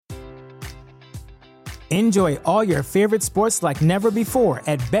Enjoy all your favorite sports like never before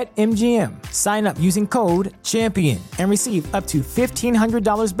at BetMGM. Sign up using code CHAMPION and receive up to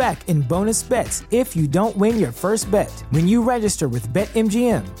 $1,500 back in bonus bets if you don't win your first bet. When you register with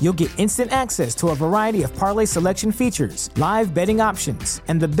BetMGM, you'll get instant access to a variety of parlay selection features, live betting options,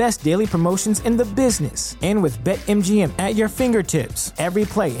 and the best daily promotions in the business. And with BetMGM at your fingertips, every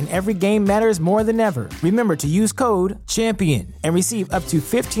play and every game matters more than ever. Remember to use code CHAMPION and receive up to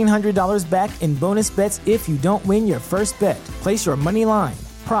 $1,500 back in bonus bets if you don't win your first bet. Place your money line,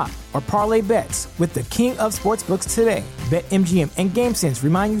 prop, or parlay bets with the king of sportsbooks today. BetMGM and GameSense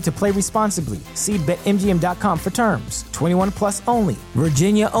remind you to play responsibly. See BetMGM.com for terms. 21 plus only.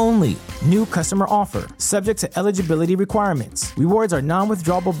 Virginia only. New customer offer. Subject to eligibility requirements. Rewards are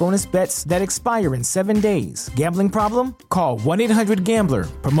non-withdrawable bonus bets that expire in 7 days. Gambling problem? Call 1-800-GAMBLER.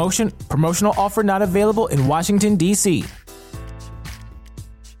 Promotional offer not available in Washington, D.C.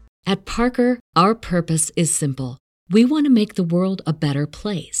 At Parker, our purpose is simple. We want to make the world a better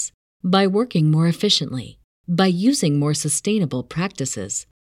place by working more efficiently, by using more sustainable practices,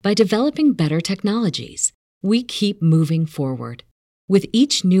 by developing better technologies. We keep moving forward. With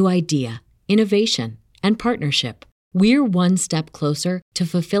each new idea, innovation, and partnership, we're one step closer to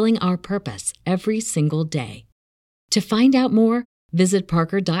fulfilling our purpose every single day. To find out more, visit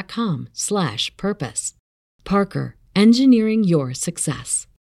parker.com/purpose. Parker, engineering your success.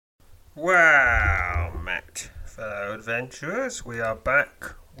 Wow, Matt, fellow adventurers, we are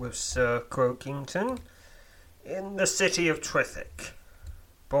back with Sir Croakington in the city of Trithik.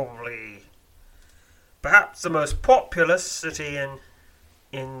 Perhaps the most populous city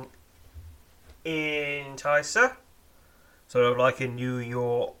in Tysa. Sort of like in New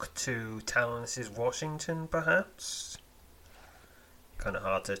York to Tallahassee, Washington, perhaps. Kind of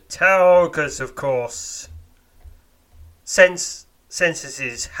hard to tell, because of course,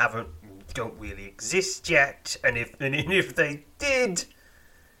 censuses don't really exist yet, and if they did,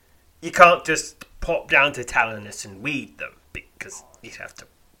 you can't just pop down to Tallahassee and weed them, because you'd have to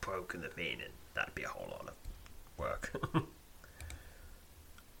broker them in, and that'd be a whole lot of work.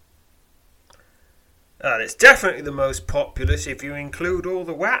 And it's definitely the most populous if you include all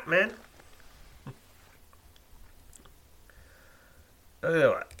the Wat men.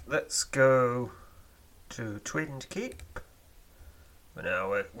 Alright, let's go to Twinned Keep. Now,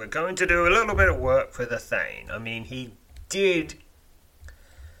 we're going to do a little bit of work for the Thane. I mean, he did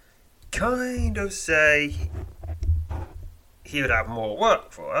kind of say he would have more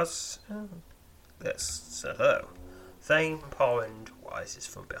work for us. Let's hello. Thane Porrand rises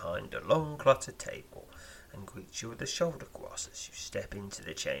from behind a long cluttered table and greets you with a shoulder cross as you step into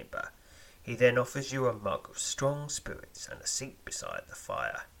the chamber. He then offers you a mug of strong spirits and a seat beside the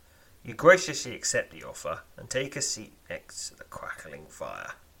fire. You graciously accept the offer and take a seat next to the crackling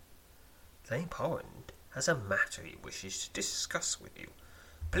fire. Thane Porrand has a matter he wishes to discuss with you.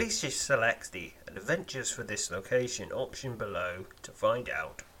 Please just select the Adventures for this location option below to find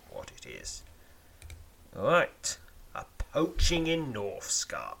out what it is. Alright, a poaching in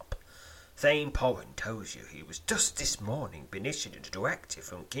Northscarp. Thane Porrand tells you he was just this morning been issued a directive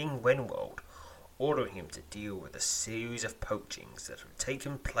from King Wenwold ordering him to deal with a series of poachings that have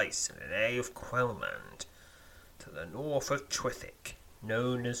taken place in an area of Quelland to the north of Trithik,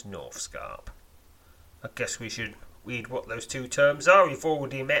 known as Northscarp. I guess we should read what those two terms are. We've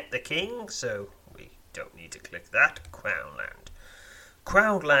already met the king, so we don't need to click that. Crownland.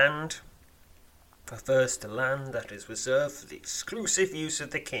 Crownland refers to land that is reserved for the exclusive use of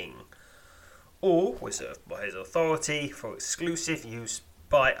the king, or reserved by his authority for exclusive use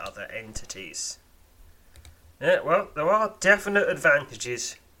by other entities. Yeah, well, there are definite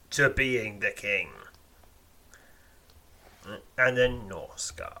advantages to being the king. And then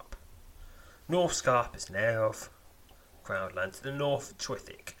Northscarp. Northscarp is an area of Crownland to the north of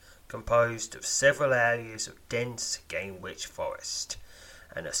Trithik, composed of several areas of dense game-rich forest,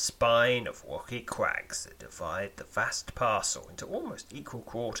 and a spine of rocky crags that divide the vast parcel into almost equal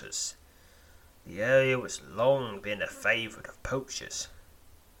quarters. The area has long been a favourite of poachers,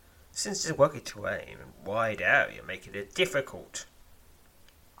 since its rugged terrain and wide area make it a difficult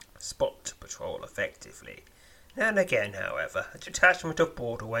spot to patrol effectively. Now and again, however, a detachment of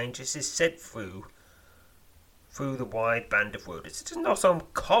border rangers is sent through the wide band of road. It is not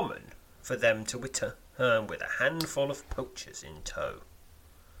uncommon for them to return with a handful of poachers in tow.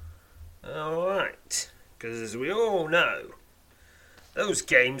 Alright, because as we all know, those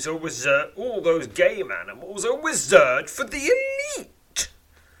games are reserved, all those game animals are reserved for the elite,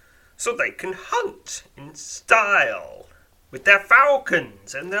 so they can hunt in style with their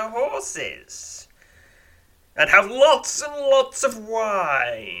falcons and their horses, and have lots and lots of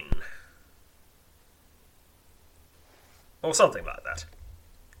wine. or something like that.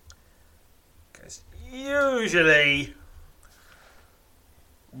 Because usually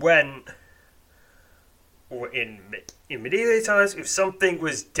in medieval times, if something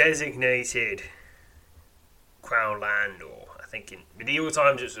was designated Crown Land, or I think in medieval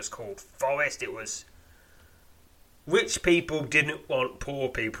times it was called Forest, it was rich people didn't want poor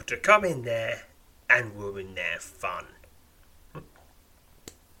people to come in there and ruin their fun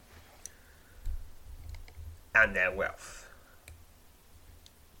and their wealth.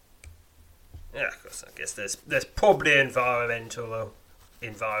 Yeah, of course, I guess there's probably environmental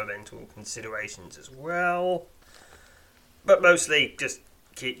considerations as well, but mostly just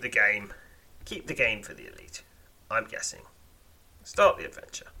keep the game for the elite, I'm guessing. Start the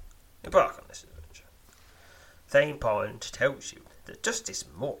adventure. Embark on this adventure. Thane Pond tells you that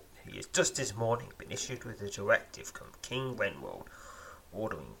he has just this morning been issued with a directive from King Renwald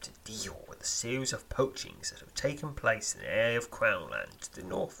ordering him to deal with a series of poachings that have taken place in an area of Crownland to the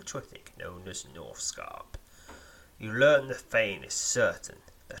north of Trithik known as Northscarp. You learn that Thane is certain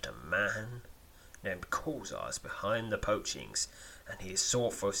that a man named Kolzar is behind the poachings, and he is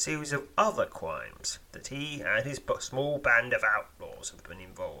sought for a series of other crimes that he and his small band of outlaws have been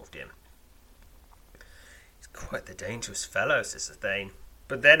involved in. He's quite the dangerous fellow, says Thane.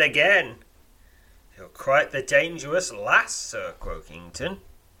 But then again, you're quite the dangerous lass, Sir Croakington.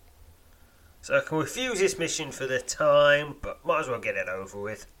 So I can refuse this mission for the time, but might as well get it over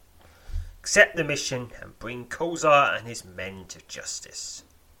with. Accept the mission and bring Kolzar and his men to justice.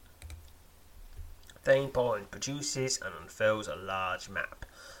 Thane Pond produces and unfurls a large map,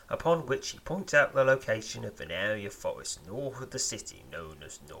 upon which he points out the location of an area of forest north of the city known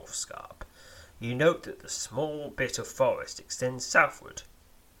as Northscarp. You note that the small bit of forest extends southward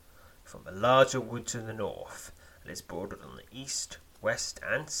from a larger wood to the north, and is bordered on the east, west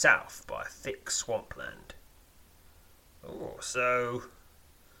and south by a thick swampland. Oh, so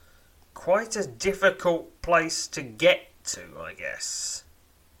quite a difficult place to get to, I guess.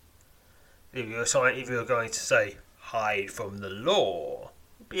 If you're going to say hide from the law,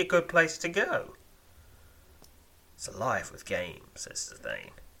 it'd be a good place to go. It's alive with game, says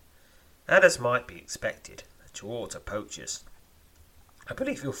Thane, and as might be expected, the Dwarves are poachers. I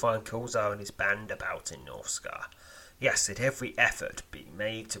believe you'll find Kolzar and his band about in Northscar. Yes, let every effort be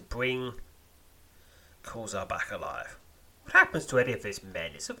made to bring Kolzar back alive. What happens to any of his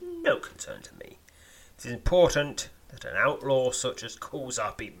men is of no concern to me. It is important that an outlaw such as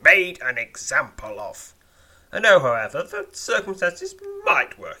Kolzar be made an example of. I know, however, that circumstances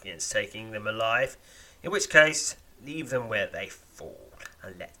might work against taking them alive, in which case leave them where they fall,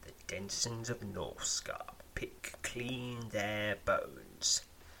 and let the denizens of Northscar pick clean their bones.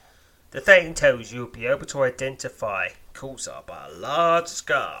 The Thane tells you will be able to identify Kolzar by a large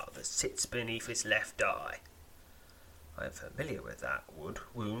scar that sits beneath his left eye. I am familiar with that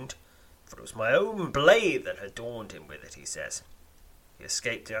wound, for it was my own blade that adorned him with it, he says. He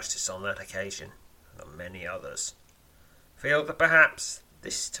escaped justice on that occasion, and on many others. Feel that perhaps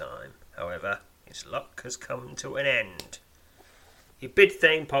this time, however, his luck has come to an end. He bid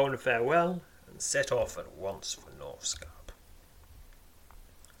Thane Pond farewell, and set off at once for Northscarp.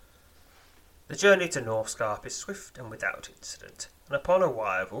 The journey to Northscarp is swift and without incident, and upon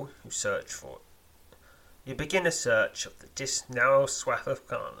arrival you begin a search of the narrow swath of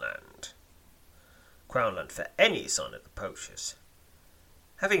Crownland for any sign of the poachers.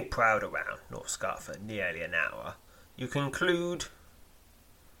 Having prowled around Northscarp for nearly an hour, you conclude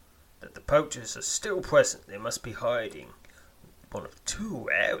that the poachers are still present. They must be hiding in one of two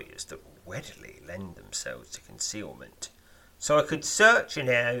areas that readily lend themselves to concealment. So I could search an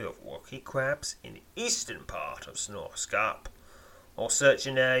area of rocky crabs in the eastern part of Northscarp, or search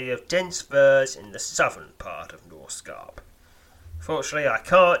an area of dense firs in the southern part of Northscarp. Fortunately, I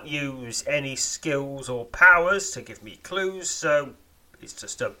can't use any skills or powers to give me clues, so it's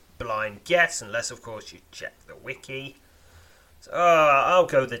just a blind guess, unless of course you check the wiki. So I'll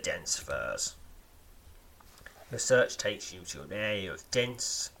go the dense firs. Your search takes you to an area of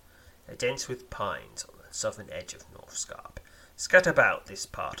dense with pines on the southern edge of Northscarp. Scattered about this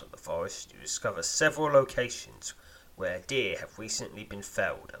part of the forest, you discover several locations where deer have recently been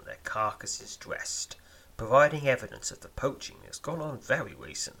felled and their carcasses dressed, providing evidence of the poaching that's gone on very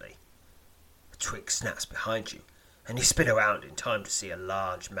recently. A twig snaps behind you, and you spin around in time to see a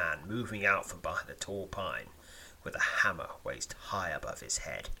large man moving out from behind a tall pine, with a hammer raised high above his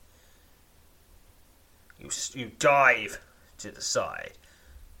head. You dive to the side.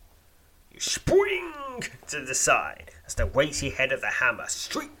 You spring to the side as the weighty head of the hammer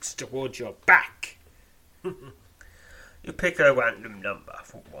streaks towards your back. You pick a random number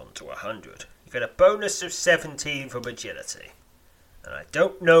from 1 to 100. You get a bonus of 17 from agility. And I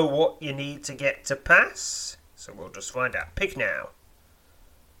don't know what you need to get to pass, so we'll just find out. Pick now.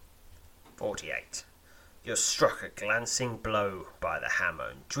 48. You're struck a glancing blow by the hammer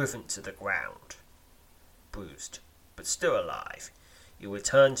and driven to the ground. Bruised, but still alive, you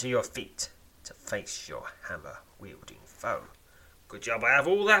return to your feet to face your hammer-wielding foe. Good job I have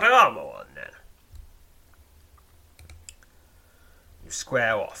all that armour on then. You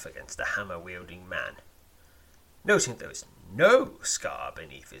square off against the hammer-wielding man, noting there is no scar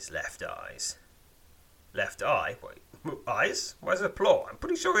beneath his left eyes. Left eye? Wait, eyes? Where's the plural? I'm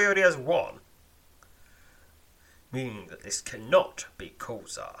pretty sure he only has one. Meaning that this cannot be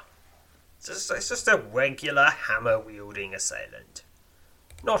Kulzar. It's just a regular hammer-wielding assailant.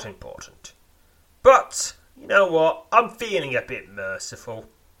 Not important. But, you know what? I'm feeling a bit merciful.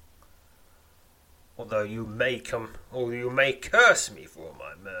 Although you may curse me for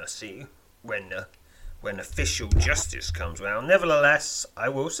my mercy when official justice comes round. Nevertheless, I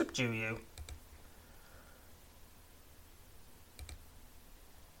will subdue you.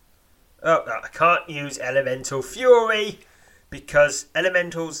 Oh, I can't use Elemental Fury because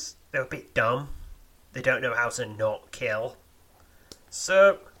Elementals, they're a bit dumb. They don't know how to not kill.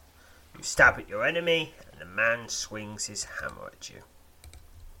 So, you stab at your enemy and the man swings his hammer at you.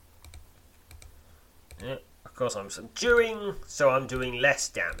 Yeah, of course I'm subduing, so I'm doing less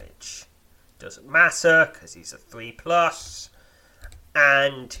damage. Doesn't matter because he's a 3+,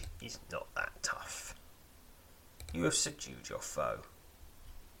 and he's not that tough. You have subdued your foe.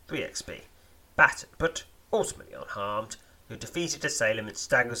 3 XP. Battered, but ultimately unharmed, your defeated assailant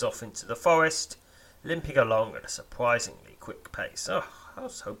staggers off into the forest, limping along at a surprisingly quick pace. Oh, I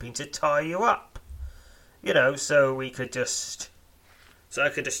was hoping to tie you up. You know, so I could just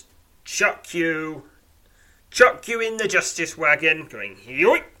chuck you in the justice wagon, going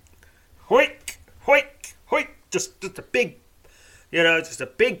yoink, hoik, hoik, hoik. Just a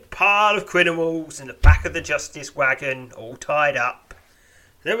big pile of criminals in the back of the justice wagon, all tied up.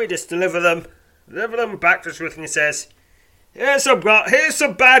 Then we just deliver them back to Smith and says, here's some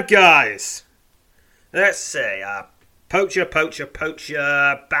bad guys. Let's see, poacher,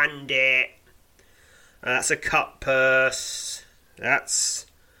 bandit. That's a cut purse. That's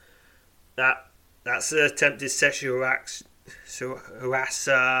an attempted sexual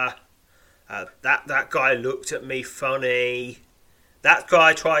harasser. That guy looked at me funny. That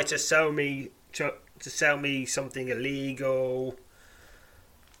guy tried to sell me something illegal.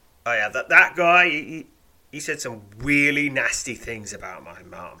 Oh yeah, that guy, he said some really nasty things about my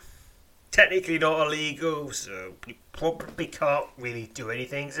mum. Technically not illegal, so you probably can't really do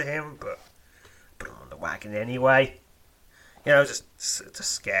anything to him, but put him on the wagon anyway. You know, just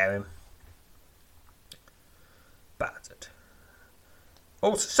scare him. Battered.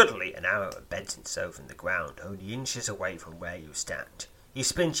 Also, suddenly an arrow embeds itself in the ground, only inches away from where you stand. You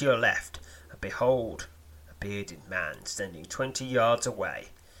spin to your left, and behold, a bearded man standing 20 yards away,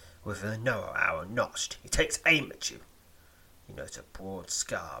 with another arrow notched. He takes aim at you. You note a broad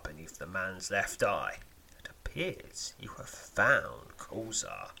scar beneath the man's left eye. It appears you have found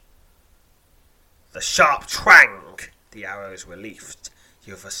Kulzar. The sharp twang! The arrow is relieved.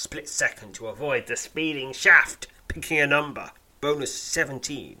 You have a split second to avoid the speeding shaft, picking a number. Bonus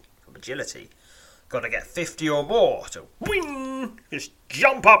 17 from agility. Gotta get 50 or more to wing! Just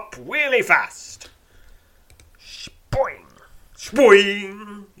jump up really fast. Spoing!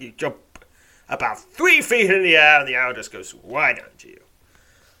 Spoing! You jump about 3 feet in the air and the arrow just goes right under you.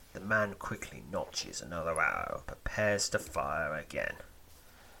 The man quickly notches another arrow and prepares to fire again.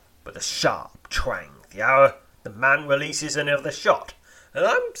 With a sharp twang, the man releases another shot, and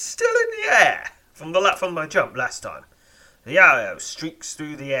I'm still in the air from my jump last time. The arrow streaks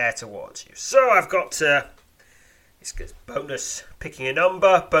through the air towards you. So I've got it's bonus picking a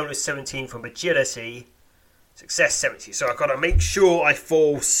number, bonus 17 from agility, success 70. So I've got to make sure I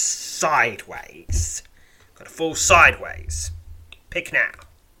fall sideways. Got to fall sideways. Pick now.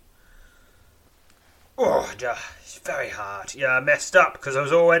 Oh, it's very hard. Yeah, I messed up because I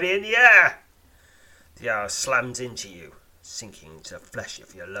was already in the air. The arrow slams into you, sinking into the flesh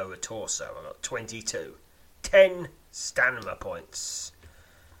of your lower torso. I got 22. 10 stamina points.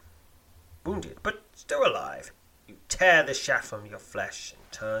 Wounded, but still alive. You tear the shaft from your flesh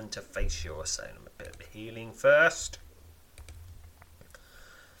and turn to face your assailant. A bit of healing first.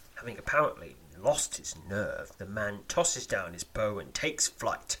 Having apparently lost his nerve, the man tosses down his bow and takes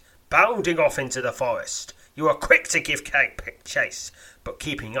flight, bounding off into the forest. You are quick to give chase, but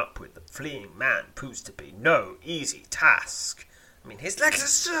keeping up with the fleeing man proves to be no easy task. I mean, his legs are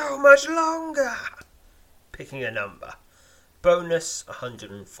so much longer. Picking a number. Bonus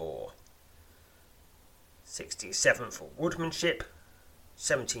 104. 67 for woodmanship,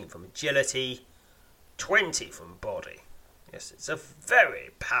 17 from agility, 20 from body. Yes, it's a very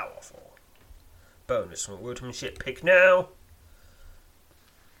powerful bonus from woodmanship pick now.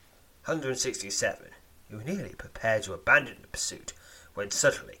 167. You were nearly prepared to abandon the pursuit when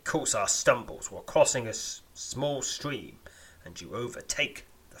suddenly Coulsar stumbles while crossing a small stream and you overtake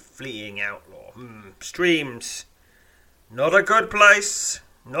the fleeing outlaw. Streams. Not a good place.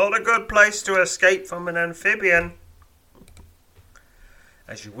 Not a good place to escape from an amphibian.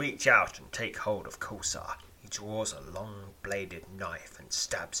 As you reach out and take hold of Coulsar, he draws a long-bladed knife and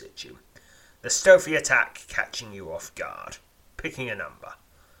stabs at you. The stealthy attack catching you off guard. Picking a number.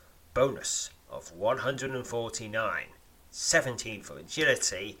 Bonus of 149, 17 for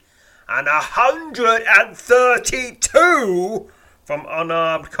agility, and 132 from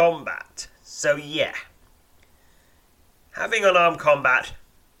unarmed combat. So yeah, having unarmed combat,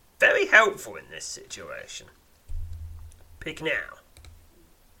 very helpful in this situation. Pick now.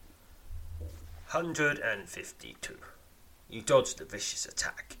 152. You dodge the vicious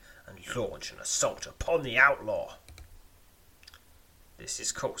attack and launch an assault upon the outlaw. This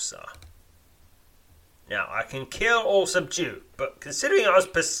is Coulsar. Now, I can kill or subdue, but considering I was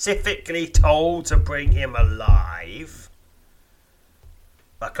specifically told to bring him alive,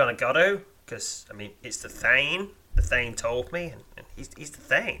 I kind of got to, because, I mean, it's the Thane. The Thane told me, and he's the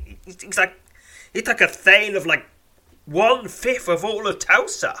Thane. He's like a Thane of, like, 1/5 of all of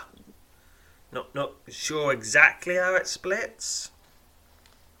Tulsa. Not sure exactly how it splits.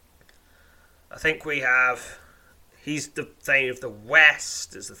 I think we have... He's the Thane of the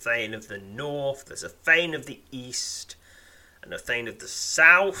West, there's the Thane of the North, there's a Thane of the East, and a Thane of the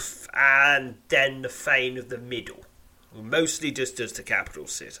South, and then the Thane of the Middle, who mostly just does the capital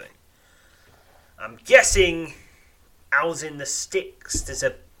city. I'm guessing Owls in the Sticks, there's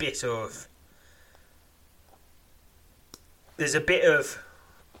a bit of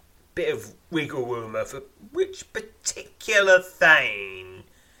wiggle room over which particular Thane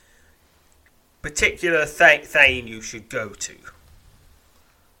you should go to.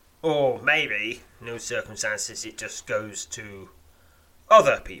 Or maybe, in those circumstances, it just goes to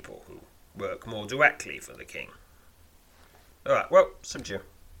other people who work more directly for the king. Alright, well, subdue.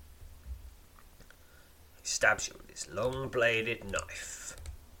 He stabs you with his long-bladed knife.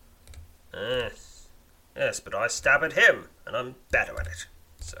 Yes, but I stab at him, and I'm better at it.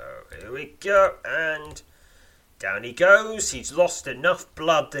 So, here we go, and... down he goes. He's lost enough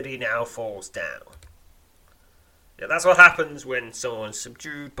blood that he now falls down. Yeah, that's what happens when someone's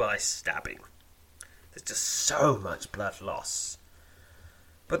subdued by stabbing. There's just so much blood loss.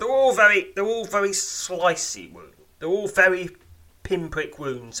 But they're all very slicey wounds. They're all very pinprick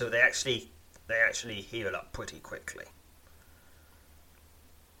wounds, so they actually heal up pretty quickly.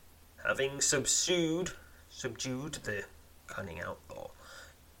 Having subdued the cunning outlaw,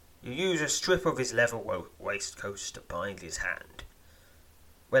 you use a strip of his leather waistcoat to bind his hand.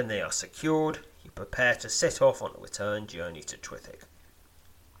 When they are secured, you prepare to set off on a return journey to Trithig,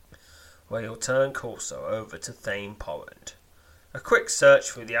 where you'll turn Coulsar over to Thane Porrand. A quick search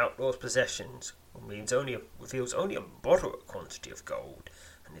through the outlaw's possessions reveals only a moderate quantity of gold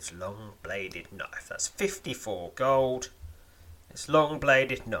and his long-bladed knife. That's 54 gold. This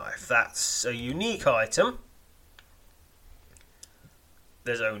long-bladed knife, that's a unique item.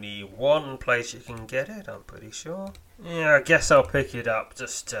 There's only one place you can get it, I'm pretty sure. Yeah, I guess I'll pick it up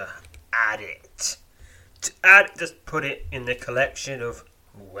just to add it. Just put it in the collection of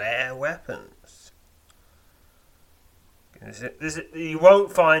rare weapons. You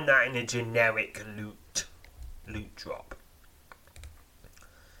won't find that in a generic loot drop.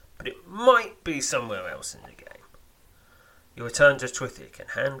 But it might be somewhere else in the game. You return to Trithig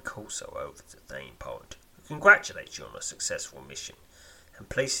and hand Coulsar over to Thane Porrand, who congratulates you on a successful mission and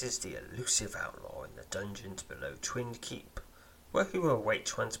places the elusive outlaw in the dungeons below Twin Keep, where he will await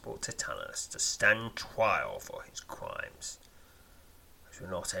transport to Talos to stand trial for his crimes. I do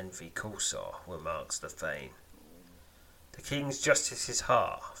not envy Coulsar, remarks the Thane. The king's justice is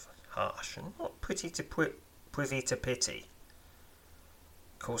harsh and not privy to pity.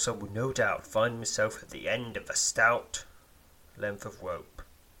 Coulsar will no doubt find himself at the end of a stout length of rope.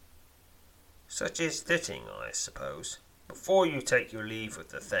 Such is fitting, I suppose. Before you take your leave of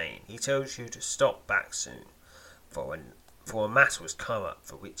the Thane, he tells you to stop back soon, for a matter has come up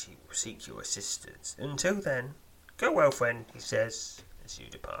for which he will seek your assistance. Until then, go well, friend, he says, as you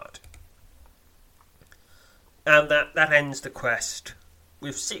depart. And that ends the quest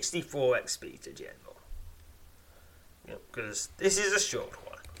with 64 XP to General. Because this is a short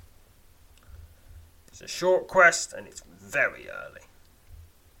one. It's a short quest and it's very early.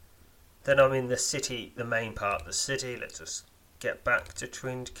 Then I'm in the city, the main part of the city. Let's just get back to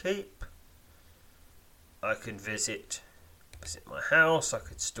Twinned Keep. I could visit my house. I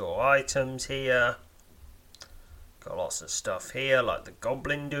could store items here. Got lots of stuff here, like the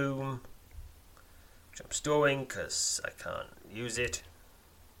Goblin Doom, which I'm storing because I can't use it.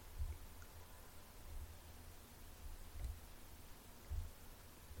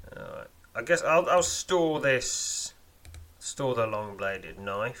 Alright, I guess I'll store this. Store the long-bladed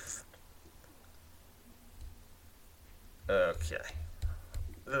knife. Okay,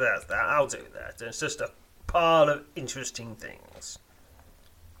 that's that. I'll do that. It's just a pile of interesting things.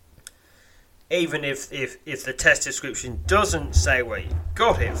 Even if the test description doesn't say where you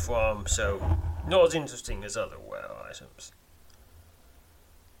got it from, so not as interesting as other wear items.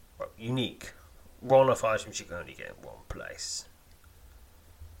 Well, unique. One-off items you can only get in one place.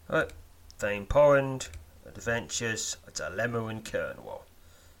 Right, Thane Porrand, Adventures, a Dilemma in Cornwall.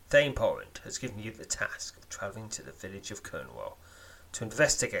 Thane Porrand has given you the task of travelling to the village of Cornwall to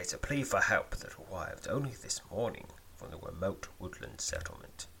investigate a plea for help that arrived only this morning from the remote woodland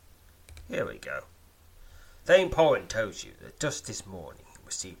settlement. Here we go. Thane Porrand tells you that just this morning he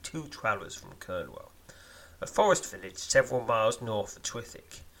received 2 travellers from Cornwall, a forest village several miles north of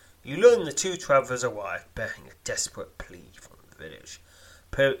Twithick. You learn the 2 travellers arrived bearing a desperate plea from the village,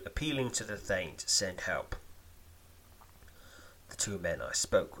 appealing to the Thane to send help. The 2 men I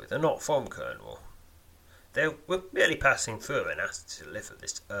spoke with are not from Cornwall. They were merely passing through and asked to deliver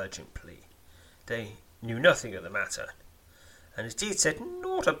this urgent plea. They knew nothing of the matter, and indeed said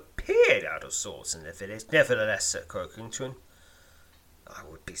naught appeared out of sorts in the village. Nevertheless, Sir Croakington, I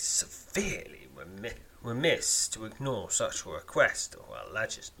would be severely remiss to ignore such a request of our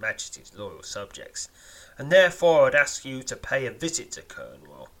Majesty's loyal subjects, and therefore I'd ask you to pay a visit to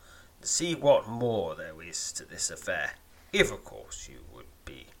Cornwall to see what more there is to this affair, if of course you would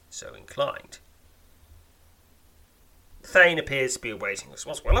be so inclined. Thane appears to be awaiting a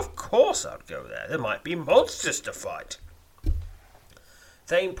response. Well, of course I'd go there. There might be monsters to fight.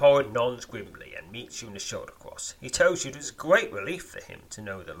 Thane Porrand nods grimly and meets you in the shoulder cross. He tells you it is a great relief for him to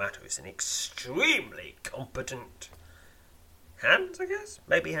know the matter is in extremely competent hands, I guess?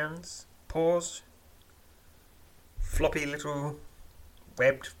 Maybe hands. Paws. Floppy little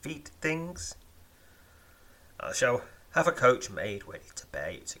webbed feet things. I shall have a coach made ready to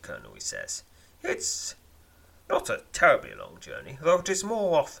bear you to Colonel, he says. It's not a terribly long journey, though it is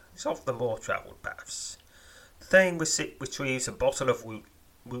off the more travelled paths. The Thane retrieves a bottle of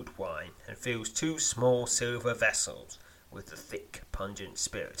root wine and fills 2 small silver vessels with the thick, pungent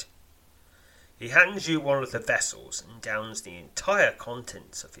spirit. He hands you one of the vessels and downs the entire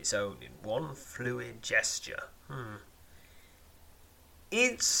contents of his own in one fluid gesture.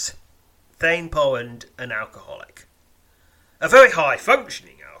 Is Thane Porrand an alcoholic? A very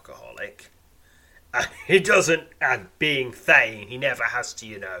high-functioning alcoholic. And being Thane, he never has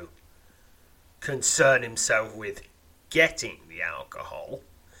to, concern himself with getting the alcohol.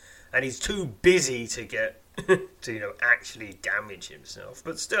 And he's too busy to get, to, actually damage himself.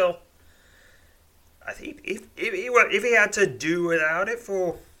 But still, I think if he had to do without it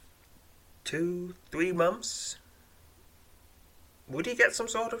for 2-3 months, would he get some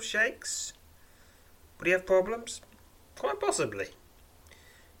sort of shakes? Would he have problems? Quite possibly.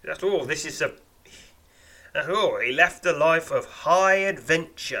 After all, he left a life of high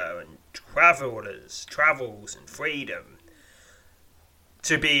adventure and travels and freedom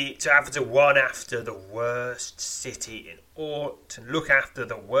to have to run after the worst city to look after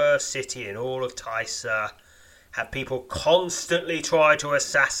the worst city in all of Tysa, have people constantly try to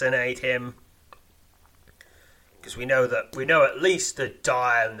assassinate him. Because we know at least the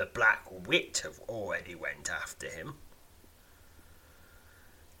Dire and the Black Wit have already went after him.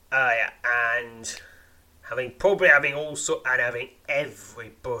 And having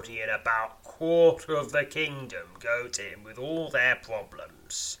everybody in about quarter of the kingdom go to him with all their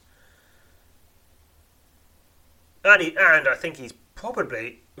problems. And I think he's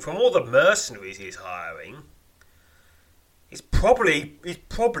probably, from all the mercenaries he's hiring, he's probably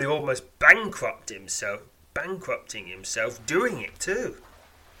almost bankrupting himself doing it too.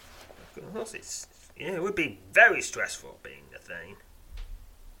 Of course, it would be very stressful being the Thane.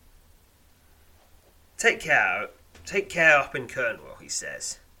 Take care up in Cornwall, he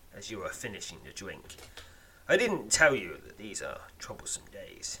says, as you are finishing the drink. I didn't tell you that these are troublesome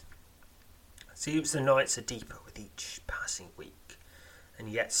days. It seems the nights are deeper with each passing week, and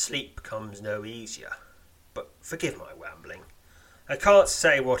yet sleep comes no easier. But forgive my rambling. I can't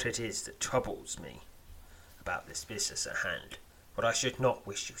say what it is that troubles me about this business at hand. but I should not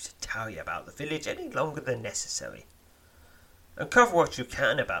wish you to tarry about the village any longer than necessary. Uncover what you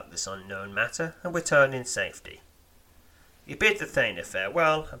can about this unknown matter, and return in safety. You bid the Thane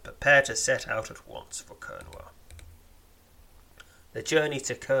farewell, and prepare to set out at once for Cornwall. The journey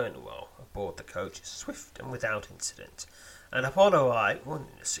to Cornwall aboard the coach is swift and without incident, and upon arrival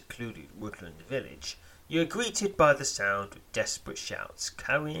in a secluded woodland village, you are greeted by the sound of desperate shouts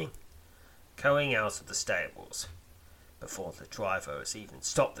carrying out of the stables. Before the driver has even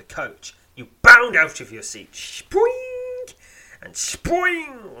stopped the coach, you bound out of your seat, spring,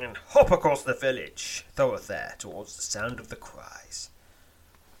 and hop across the village thoroughfare towards the sound of the cries.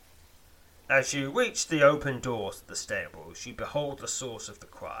 As you reach the open doors of the stables, you behold the source of the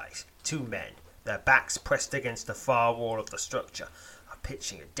cries. 2 men, their backs pressed against the far wall of the structure, are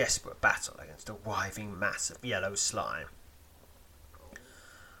pitching a desperate battle against a writhing mass of yellow slime.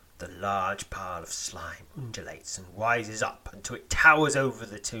 The large pile of slime undulates and rises up until it towers over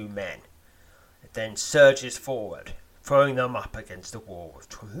the 2 men. It then surges forward, throwing them up against the wall with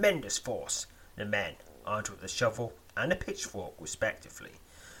tremendous force. The men, armed with a shovel and a pitchfork respectively,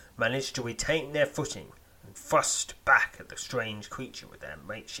 manage to retain their footing and thrust back at the strange creature with their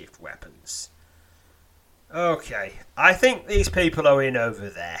makeshift weapons. Okay, I think these people are in over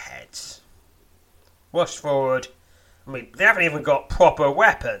their heads. Rush forward. I mean, they haven't even got proper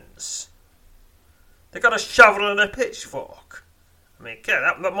weapons. They've got a shovel and a pitchfork. I mean, okay,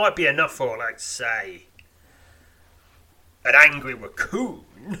 that might be enough for, like, say, an angry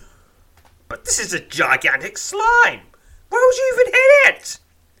raccoon. But this is a gigantic slime. Where would you even hit it?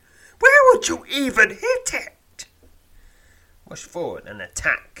 Where would you even hit it? Rush forward and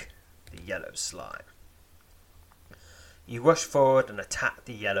attack the yellow slime. You rush forward and attack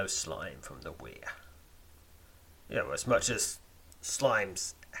the yellow slime from the rear. You know, as much as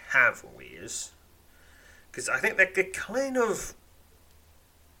slimes have rears, because I think they're kind of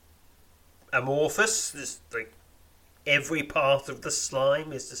amorphous. There's, like, every part of the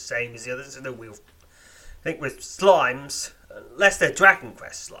slime is the same as the others. I think with slimes, unless they're Dragon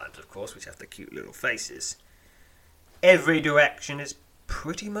Quest slimes, of course, which have the cute little faces, every direction is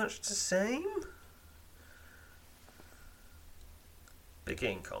pretty much the same.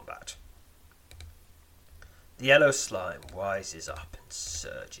 Begin combat. The yellow slime rises up and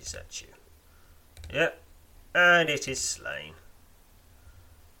surges at you. Yep, and it is slain.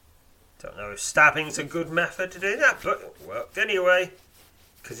 Don't know if stabbing's a good method to do that, but it worked anyway.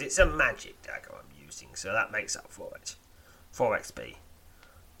 Because it's a magic dagger I'm using, so that makes up for it. 4 XP.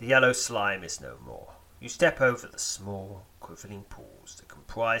 The yellow slime is no more. You step over the small, quivering pools that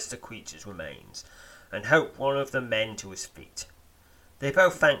comprise the creature's remains and help one of the men to his feet. They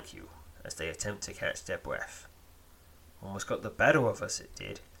both thank you as they attempt to catch their breath. Almost got the better of us, it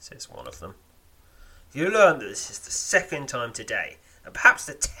did, says one of them. You learn that this is the 2nd time today, and perhaps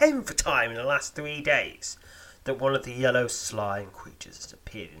the 10th time in the last 3 days, that one of the yellow slime creatures has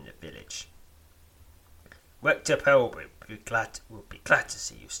appeared in the village. Rector Pelbrin will be glad to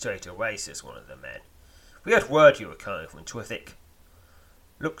see you straight away, says one of the men. We had word you were coming from Twithick.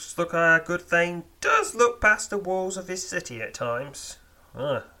 Looks like our good Thane does look past the walls of his city at times.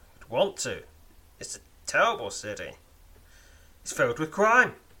 You'd want to. It's a terrible city. It's filled with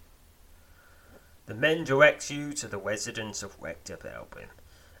crime. The men direct you to the residence of Rector Pelbrin,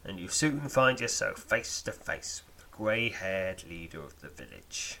 and you soon find yourself face to face with the grey-haired leader of the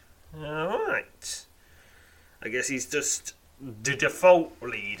village. Alright. I guess he's just the default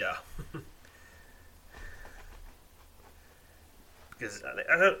leader. Because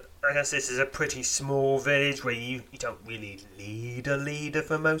I guess this is a pretty small village where you don't really need a leader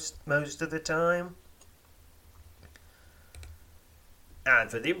for most of the time.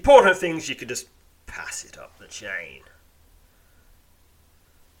 And for the important things, you can just pass it up the chain.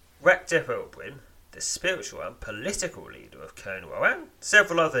 Rector Pelbrin, the spiritual and political leader of Cornwall and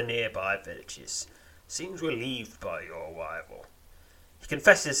several other nearby villages, seems relieved by your arrival. He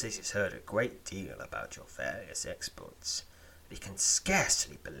confesses that he's heard a great deal about your various exploits. He can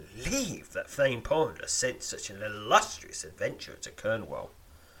scarcely believe that Thane Ponder sent such an illustrious adventurer to Cornwall.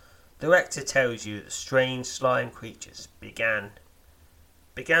 The rector tells you the strange slime creatures began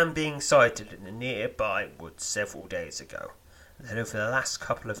being sighted in the nearby woods several days ago, and then over the last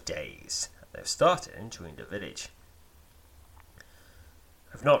couple of days they've started entering the village.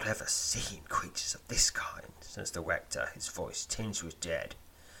 I've not ever seen creatures of this kind, says the rector, his voice tinged with dread.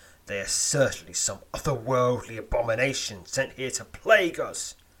 They are certainly some otherworldly abomination sent here to plague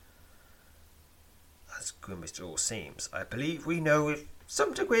us. As grim as it all seems, I believe we know with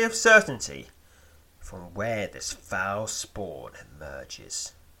some degree of certainty from where this foul spawn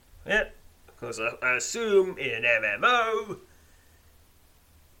emerges. Yeah, because I assume in an MMO,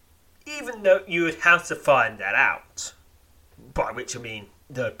 even though you would have to find that out. By which I mean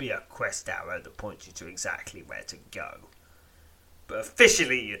there'd be a quest arrow that points you to exactly where to go. But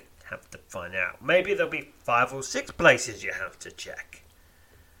officially you'd have to find out. Maybe there'll be 5 or 6 places you have to check.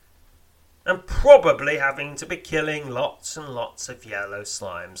 And probably having to be killing lots and lots of yellow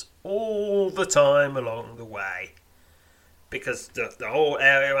slimes all the time along the way. Because the whole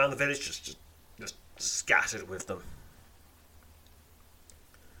area around the village just scattered with them.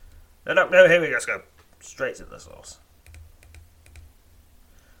 No, here we go. Let's go straight to the source.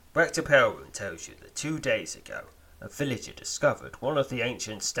 Rector Pelgrim tells you that 2 days ago, a villager discovered one of the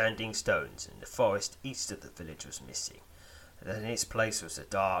ancient standing stones in the forest east of the village was missing, and that in its place was a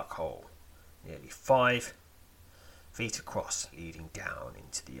dark hole, nearly 5 feet across, leading down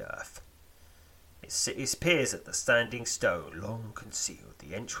into the earth. It appears that the standing stone long concealed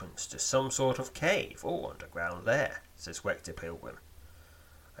the entrance to some sort of cave or underground lair, says Rector Pilgrim.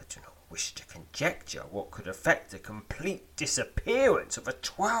 I do not wish to conjecture what could affect the complete disappearance of a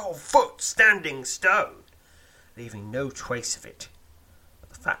 12-foot standing stone, leaving no trace of it. But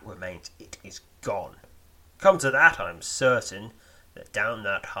the fact remains it is gone. Come to that, I am certain that down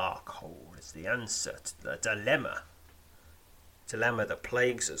that dark hole is the answer to the dilemma that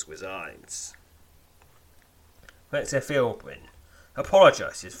plagues us resides. Rector Philbin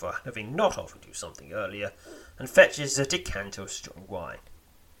apologises for having not offered you something earlier and fetches a decanter of strong wine.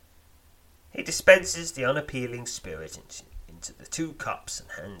 He dispenses the unappealing spirit into the 2 cups and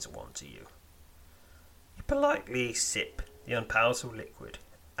hands one to you. You politely sip the unpalatable liquid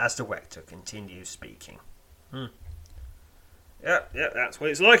as the rector continues speaking. Yeah, that's what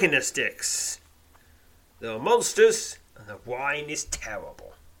it's like in the sticks. There are monsters and the wine is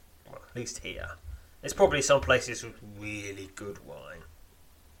terrible. Well, at least here. There's probably some places with really good wine.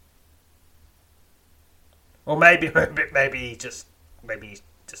 Or maybe he just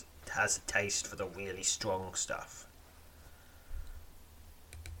has a taste for the really strong stuff.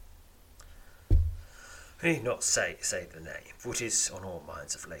 I need not say the name, for it is on all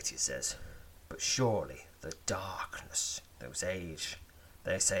minds of late, he says. But surely the darkness, those age,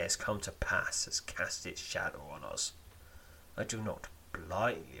 they say, has come to pass, has cast its shadow on us. I do not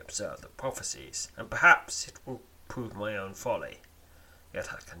blindly observe the prophecies, and perhaps it will prove my own folly. Yet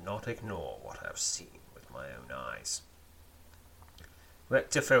I cannot ignore what I have seen with my own eyes.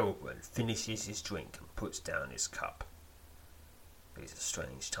 Rector Philbin finishes his drink and puts down his cup. These are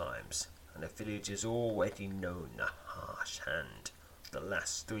strange times, and the village has already known the harsh hand of the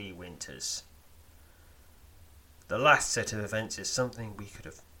last 3 winters. This last set of events is something we could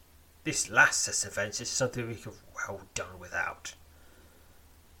have well done without.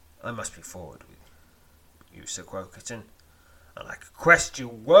 I must be forward with you, Sir Crokerton, and I request you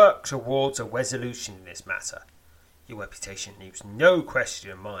work towards a resolution in this matter. Your reputation leaves no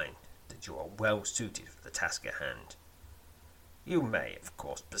question in mind that you are well suited for the task at hand. You may, of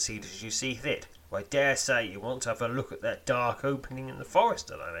course, proceed as you see fit, but I dare say you want to have a look at that dark opening in the forest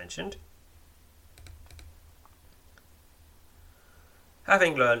that I mentioned.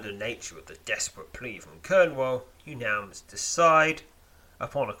 Having learned the nature of the desperate plea from Cornwall, you now must decide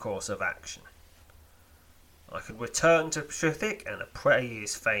upon a course of action. I could return to Trithik and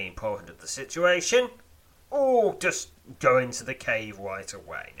appraise Thane Portland of the situation, or just go into the cave right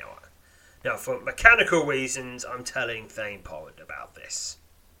away. Now, for mechanical reasons, I'm telling Thane Portland about this.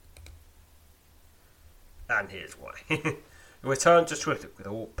 And here's why. Return to Trithik with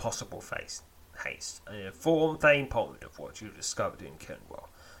all possible haste, and inform Thane Portland of what you discovered in Cornwall.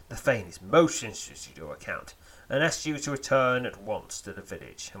 The Thane is most interested in your account, and asks you to return at once to the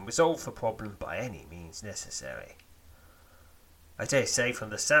village and resolve the problem by any means necessary. I dare say from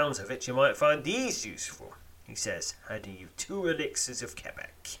the sounds of it you might find these useful, he says, handing you 2 elixirs of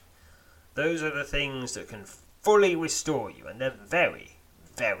Quebec. Those are the things that can fully restore you, and they're very,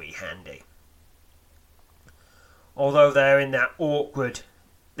 very handy. Although they're in that awkward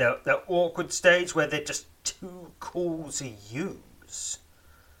stage where they're just too cool to use.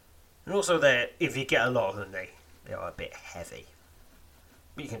 And also if you get a lot of them, they are a bit heavy.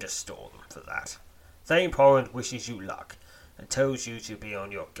 But you can just store them for that. Thane Portland wishes you luck and tells you to be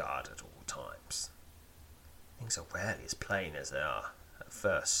on your guard at all times. Things are rarely as plain as they are at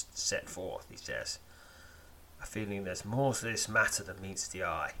first set forth, he says. A feeling there's more to this matter than meets the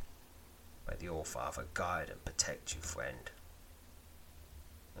eye. May the All-Father guide and protect you, friend.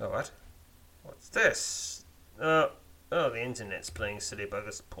 Oh, what? What's this? The internet's playing silly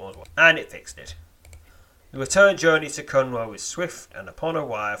buggers. Pause. And it fixed it. The return journey to Cornwall is swift, and upon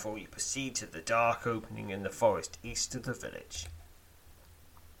arrival you proceed to the dark opening in the forest east of the village.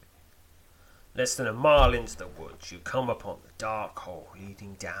 Less than a mile into the woods, you come upon the dark hole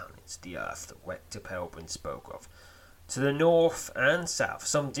leading down into the earth that Rector Pelgrin spoke of. To the north and south,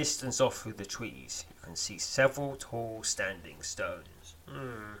 some distance off through the trees, you can see several tall standing stones.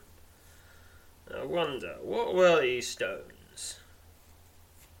 I wonder, what were these stones?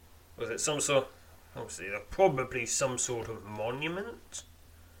 Was it some sort... Obviously, they're probably some sort of monument.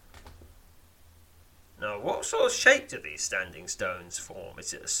 Now, what sort of shape do these standing stones form?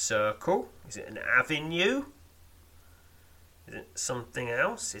 Is it a circle? Is it an avenue? Is it something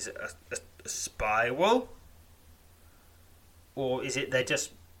else? Is it a spiral? Or is it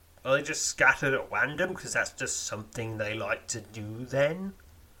are they just scattered at random because that's just something they like to do then?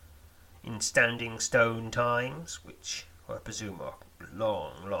 In standing stone times, which I presume are a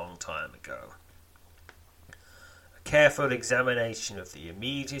long, long time ago. A careful examination of the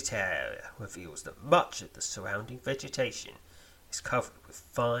immediate area reveals that much of the surrounding vegetation is covered with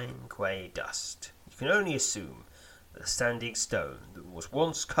fine grey dust. You can only assume that the standing stone that was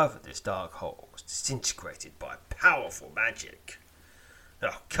once covered this dark hole was disintegrated by powerful magic.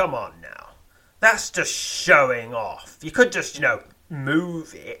 Oh, come on now. That's just showing off. You could just,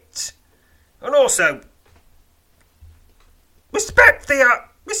 move it. And also, respect the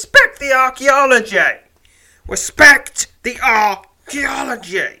archaeology. Respect the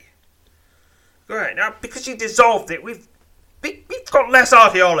archaeology. Great. Now, because you dissolved it, we've got less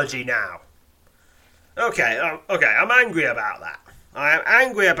archaeology now. Okay. I'm angry about that. I am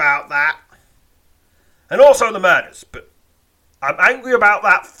angry about that, and also the murders. But I'm angry about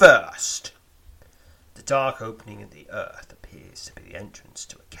that first. The dark opening in the earth appears to be the entrance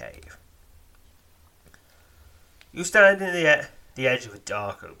to a cave. You stand in the edge of a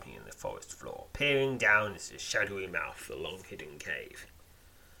dark opening in the forest floor, peering down into the shadowy mouth of the long-hidden cave.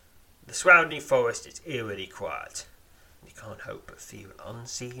 The surrounding forest is eerily quiet, and you can't help but feel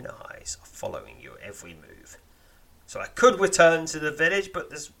unseen eyes are following your every move. So I could return to the village, but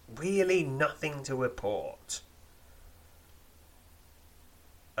there's really nothing to report.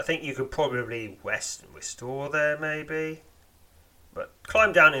 I think you could probably rest and restore there, maybe. But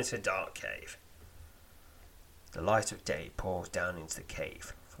climb down into the dark cave. The light of day pours down into the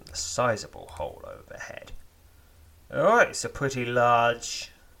cave from the sizable hole overhead. Alright, it's a pretty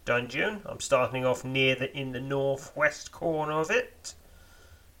large dungeon. I'm starting off in the northwest corner of it.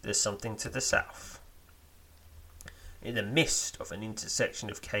 There's something to the south. In the midst of an intersection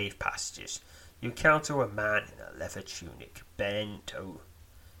of cave passages, you encounter a man in a leather tunic, bending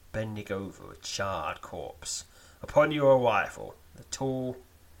over a charred corpse. Upon your arrival, the tall,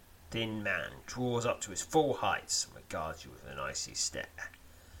 thin man draws up to his full height and regards you with an icy stare.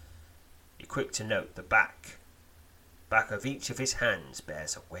 You're quick to note the back of each of his hands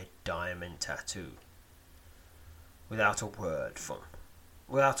bears a red diamond tattoo. Without a word,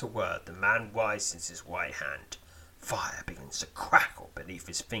 the man raises his right hand. Fire begins to crackle beneath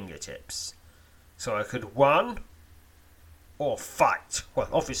his fingertips. So I could run or fight. Well,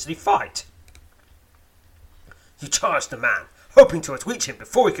 obviously fight. You charge the man, hoping to outreach him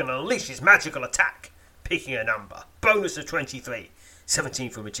before he can unleash his magical attack. Picking a number. Bonus of 23. 17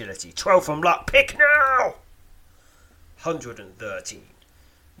 from agility. 12 from luck. Pick now! 113.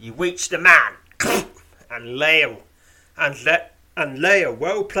 You reach the man and lay a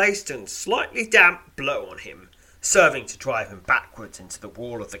well-placed and slightly damp blow on him, serving to drive him backwards into the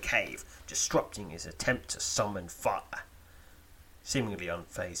wall of the cave, disrupting his attempt to summon fire. Seemingly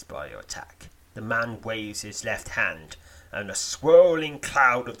unfazed by your attack, the man waves his left hand, and a swirling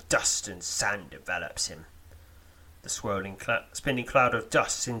cloud of dust and sand envelops him. The swirling spinning cloud of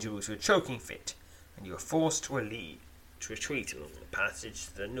dust sends you into a choking fit, and you are forced to retreat along the passage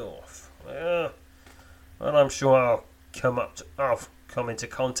to the north. Well, I'm sure I'll come into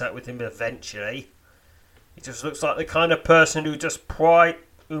contact with him eventually. He just looks like the kind of person who does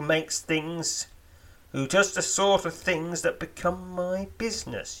the sort of things that become my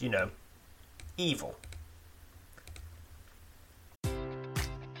business, evil.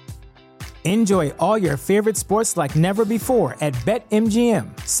 Enjoy all your favorite sports like never before at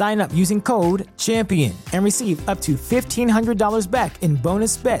BetMGM. Sign up using code CHAMPION and receive up to $1,500 back in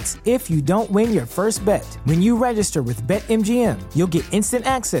bonus bets if you don't win your first bet. When you register with BetMGM, you'll get instant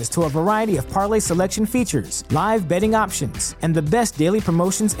access to a variety of parlay selection features, live betting options, and the best daily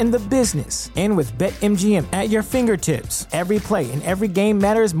promotions in the business. And with BetMGM at your fingertips, every play and every game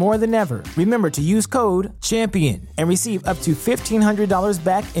matters more than ever. Remember to use code CHAMPION and receive up to $1,500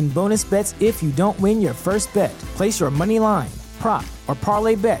 back in bonus bets if you don't win your first bet. Place your money line, prop, or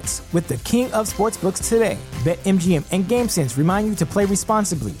parlay bets with the king of sportsbooks today. BetMGM and GameSense remind you to play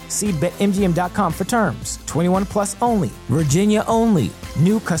responsibly. See BetMGM.com for terms. 21 plus only. Virginia only.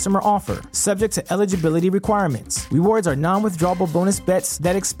 New customer offer. Subject to eligibility requirements. Rewards are non-withdrawable bonus bets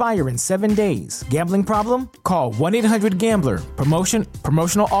that expire in 7 days. Gambling problem? Call 1-800-GAMBLER.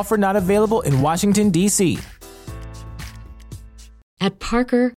 Promotional offer not available in Washington, D.C. At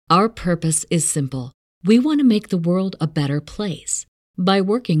Parker, our purpose is simple. We want to make the world a better place by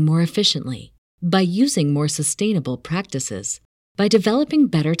working more efficiently, by using more sustainable practices, by developing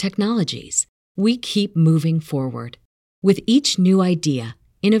better technologies. We keep moving forward. With each new idea,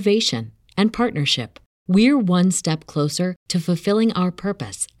 innovation, and partnership, we're one step closer to fulfilling our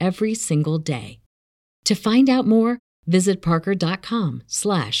purpose every single day. To find out more, visit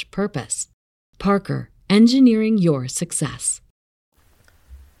parker.com/purpose. Parker, engineering your success.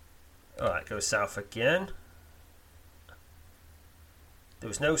 Alright, go south again. There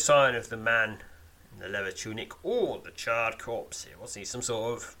was no sign of the man in the leather tunic or the charred corpse here. Was he some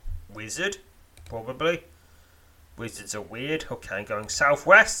sort of wizard? Probably. Wizards are weird. Okay, going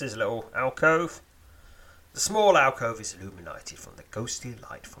southwest, there's a little alcove. The small alcove is illuminated from the ghostly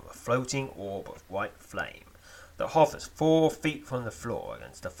light from a floating orb of white flame that hovers 4 feet from the floor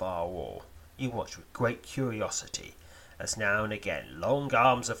against the far wall. You watch with great curiosity as now and again long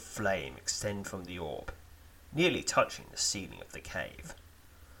arms of flame extend from the orb, nearly touching the ceiling of the cave.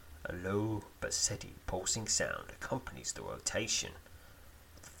 A low but steady pulsing sound accompanies the rotation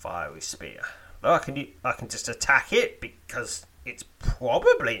of the fiery spear. Though I can just attack it because it's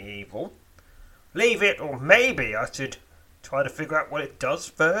probably evil. Leave it, or maybe I should try to figure out what it does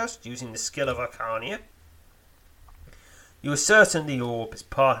first, using the skill of Arcania. You are certain the orb is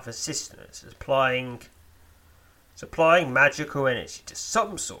part of a system supplying magical energy to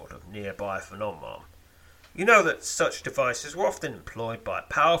some sort of nearby phenomenon. You know that such devices were often employed by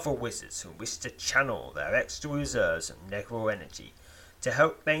powerful wizards who wish to channel their extra reserves of negral energy to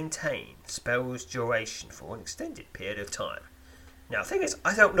help maintain spells' duration for an extended period of time. Now, the thing is,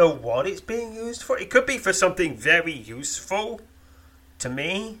 I don't know what it's being used for. It could be for something very useful to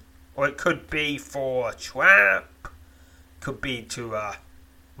me, or it could be for a trap, could be to a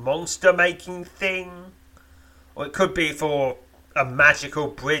monster-making thing, or it could be for a magical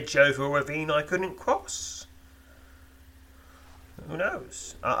bridge over a ravine I couldn't cross. Who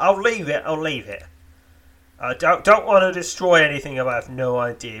knows? I'll leave it. I don't want to destroy anything if I have no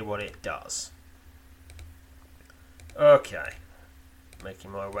idea what it does. Okay.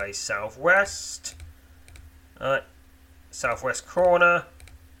 Making my way southwest. Alright. Southwest corner.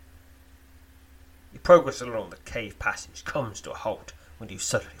 Your progress along the cave passage comes to a halt when you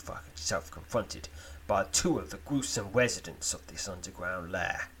suddenly find yourself confronted by 2 of the gruesome residents of this underground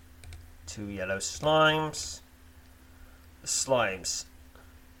lair. 2 yellow slimes. The slimes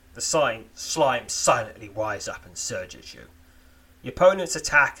silently rise up and surge at you. Your opponent's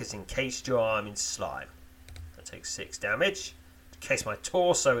attack has encased your arm in slime. I take 6 damage. Encase my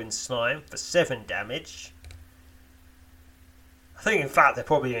torso in slime for 7 damage. I think in fact they're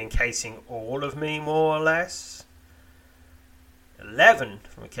probably encasing all of me more or less. 11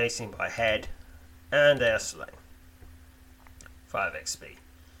 from encasing my head, and they are slain. 5 XP.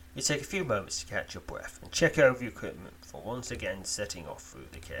 You take a few moments to catch your breath and check over your equipment before once again setting off through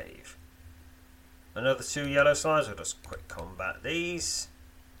the cave. Another 2 yellow slimes. I'll just quick combat these.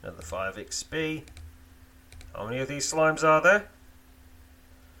 Another 5 XP. How many of these slimes are there?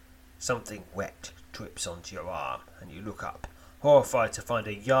 Something wet drips onto your arm and you look up, horrified to find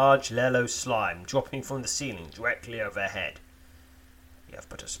a large yellow slime dropping from the ceiling directly overhead. You have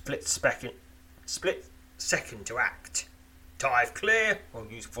but a split second to act. Dive clear or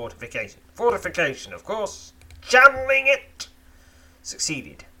use fortification. Fortification, of course. Channeling it!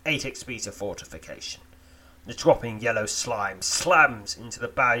 Succeeded. 8 XP to fortification. The dropping yellow slime slams into the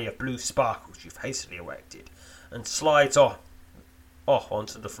barrier of blue sparkles you've hastily erected and slides off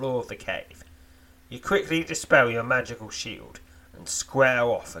onto the floor of the cave. You quickly dispel your magical shield and square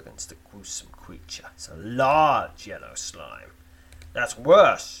off against the gruesome creature. It's a large yellow slime. That's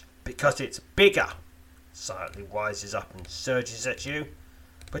worse because it's bigger. Silently rises up and surges at you,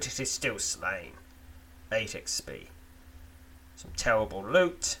 but it is still slain. 8 XP. Some terrible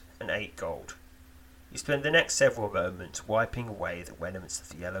loot and 8 gold. You spend the next several moments wiping away the remnants of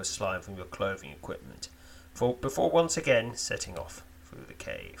the yellow slime from your clothing equipment before once again setting off through the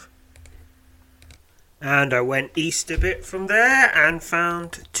cave. And I went east a bit from there and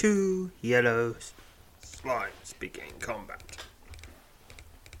found 2 yellow slimes begin combat.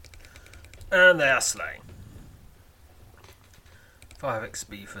 And they are slain. 5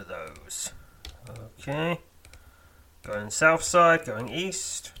 XP for those. Okay. Going south side, going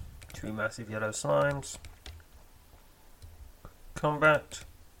east. 2 massive yellow slimes. Combat.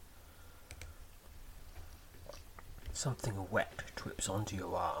 Something wet drips onto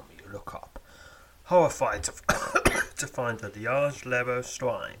your arm. You look up, horrified to find the large yellow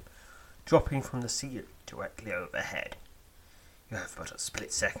slime dropping from the ceiling directly overhead. You have but a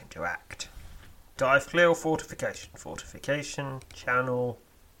split second to act. Dive clear or fortification? Fortification, channel.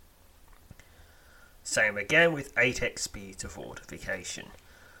 Same again with 8 XP to fortification.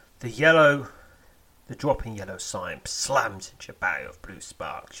 The dropping yellow slime slams into a barrier of blue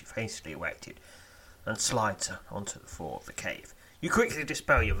sparks you've hastily erected and slides onto the floor of the cave. You quickly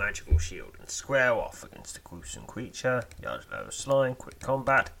dispel your magical shield and square off against the gruesome creature. Yellow slime, quick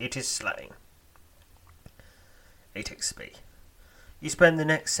combat, it is slain. 8 XP. You spend the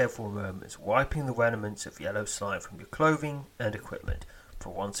next several moments wiping the remnants of yellow slime from your clothing and equipment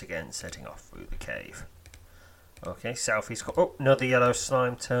before once again setting off through the cave. Okay, southeast. Oh, another yellow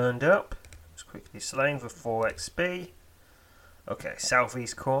slime turned up. It's quickly slain for 4 XP. Okay,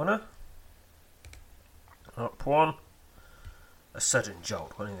 southeast corner. Up 1. A sudden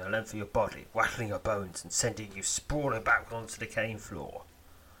jolt running the length of your body, rattling your bones and sending you sprawling back onto the cave floor.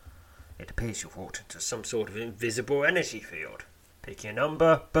 It appears you've walked into some sort of invisible energy field. Pick your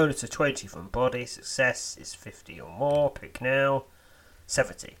number. Bonus of 20 from body. Success is 50 or more. Pick now.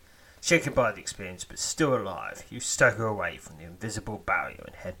 70. Shaken by the experience but still alive, you stagger away from the invisible barrier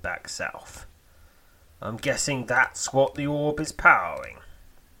and head back south. I'm guessing that's what the orb is powering.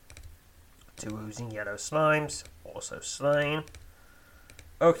 2 oozing yellow slimes, also slain.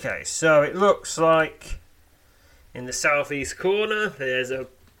 Okay, so it looks like in the southeast corner there's a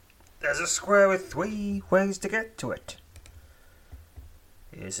square with 3 ways to get to it.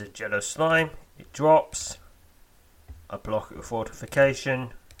 Here's a yellow slime, it drops. I block it with fortification,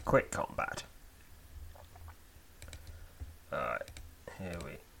 quick combat. Alright, here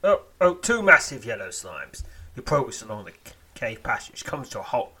we... Oh, 2 massive yellow slimes. Your progress along the cave passage comes to a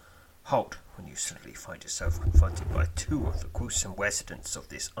halt when you suddenly find yourself confronted by 2 of the gruesome residents of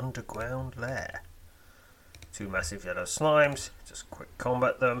this underground lair. 2 massive yellow slimes, just quick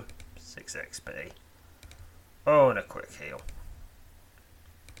combat them, 6 XP. Oh, and a quick heal.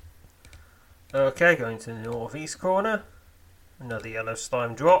 Okay, going to the northeast corner. Another yellow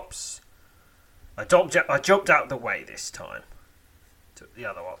slime drops. I jumped out of the way this time. Took the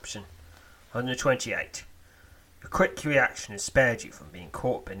other option. 128. A quick reaction has spared you from being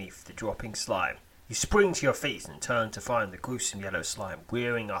caught beneath the dropping slime. You spring to your feet and turn to find the gruesome yellow slime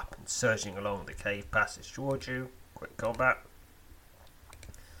rearing up and surging along the cave passage towards you. Quick combat.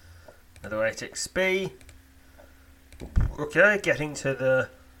 Another 8 XP. Okay, getting to the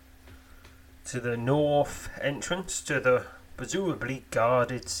north entrance to the presumably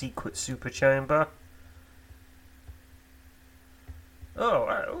guarded secret super chamber. Oh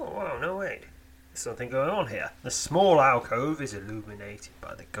wow, no wait. There's something going on here. The small alcove is illuminated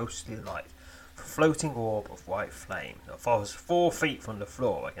by the ghostly light of a floating orb of white flame that falls 4 feet from the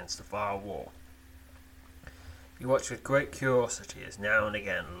floor against the far wall. You watch with great curiosity as now and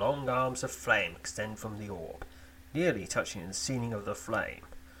again long arms of flame extend from the orb, nearly touching the ceiling of the flame.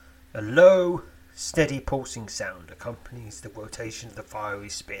 A low, steady pulsing sound accompanies the rotation of the fiery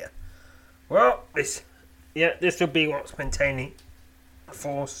spear. Well, this will be what's maintaining the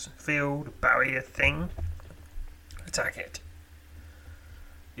force field barrier thing. Attack it.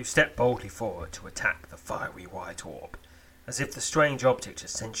 You step boldly forward to attack the fiery white orb. As if the strange object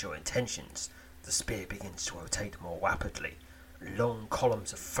has sensed your intentions, the spear begins to rotate more rapidly. Long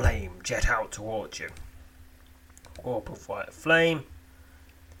columns of flame jet out towards you. Orb of white flame.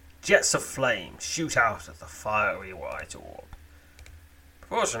 Jets of flame shoot out of the fiery white orb.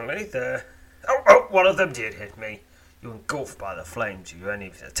 Fortunately, one of them did hit me. You're engulfed by the flames. You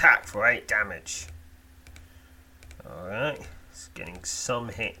only attack for 8 damage. Alright, it's getting some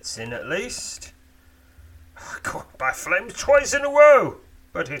hits in at least. Caught by flames twice in a row,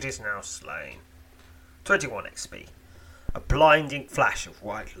 but it is now slain. 21 XP. A blinding flash of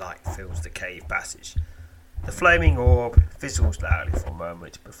white light fills the cave passage. The flaming orb fizzles loudly for a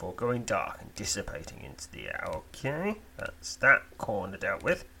moment before going dark and dissipating into the air. Okay, that's that corner dealt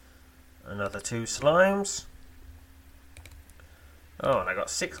with. Another 2 slimes. Oh, and I got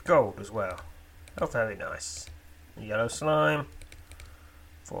 6 gold as well. Oh, very nice. A yellow slime.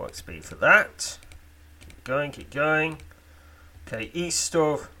 4 XP for that. Keep going. Okay, east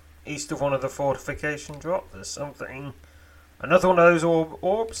of one of the fortification drops, there's something. Another one of those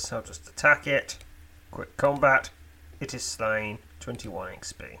orbs. I'll just attack it. Quick combat. It is slain. 21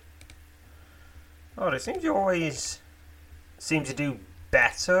 XP. Oh, they seem to do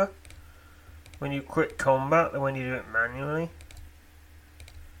better when you quit combat than when you do it manually?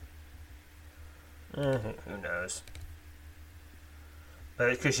 Who knows?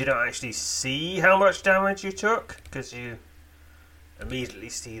 Because you don't actually see how much damage you took, because you immediately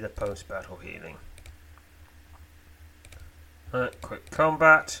see the post-battle healing. Quick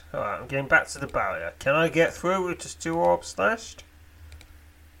combat. Alright, I'm getting back to the barrier. Can I get through with just 2 orbs slashed?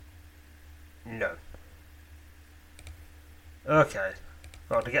 No. Okay.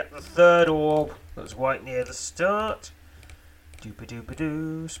 Got to get the 3rd orb that's right near the start.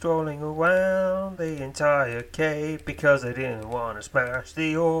 Dooba-dooba-doo, strolling around the entire cave because I didn't want to smash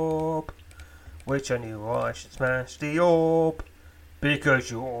the orb. Which I knew I should smash the orb, because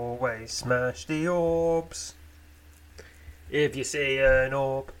you always smash the orbs. If you see an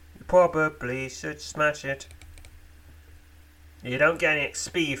orb, you probably should smash it. You don't get any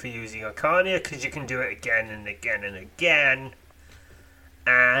XP for using Arcania because you can do it again and again and again.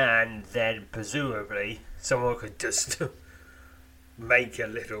 And then presumably someone could just make a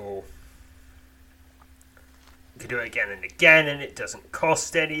little... You can do it again and again and it doesn't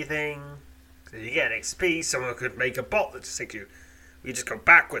cost anything. So you get XP, someone could make a bot that just takes you... You just go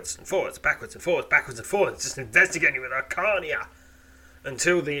backwards and forwards, backwards and forwards, backwards and forwards, just investigating with Arcania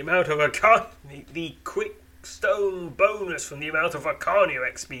until the amount of the quick stone bonus from the amount of Arcania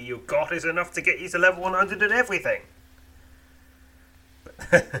XP you got is enough to get you to level 100 and everything.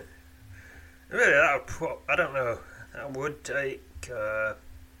 But really, I don't know. That would take a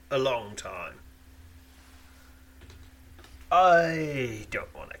long time. I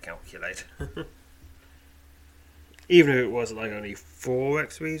don't want to calculate. Even if it was like only 4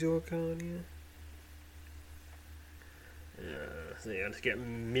 XP to Arcania. So you have to get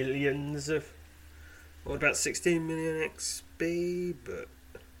millions of... What about 16 million XP? But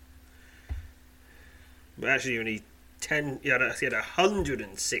actually you need 10... You had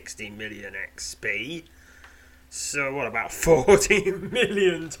 160 million XP. So what about 14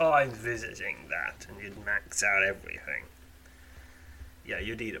 million times visiting that? And you'd max out everything. Yeah,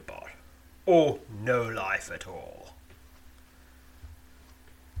 you'd need a bot. Or no life at all.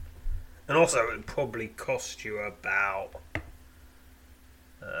 And also, it would probably cost you about...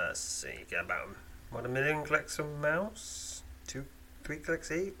 let's see, you get about 1 million clicks a mouse? 2-3 clicks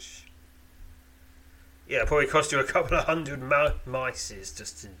each? Yeah, it'd probably cost you a couple of hundred mices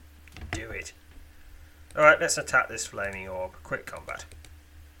just to do it. Alright, let's attack this flaming orb. Quick combat.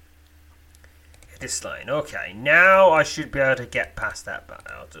 It is slain. Okay, now I should be able to get past that,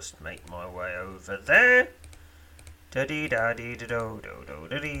 but I'll just make my way over there.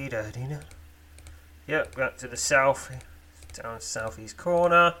 Da-dee-da-dee-da-do-do-do-da-dee-da-dee-da. Yep, back to the south, down southeast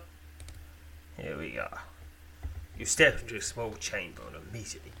corner. Here we go. You step into a small chamber and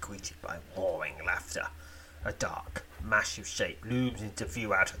immediately greeted by roaring laughter. A dark, massive shape looms into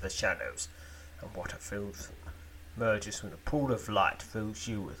view out of the shadows, and water emerges from the pool of light, fills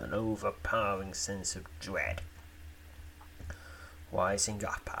you with an overpowering sense of dread. Rising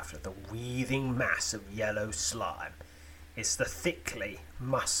up after the wreathing mass of yellow slime is the thickly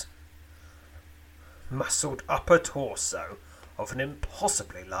muscled upper torso of an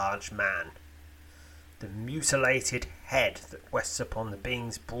impossibly large man. The mutilated head that rests upon the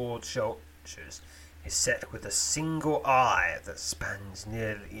being's broad shoulders is set with a single eye that spans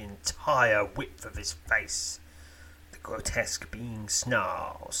nearly the entire width of his face. The grotesque being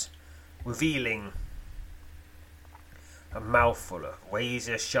snarls, revealing a mouthful of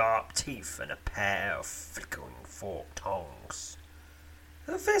razor-sharp teeth and a pair of flickering forked tongs.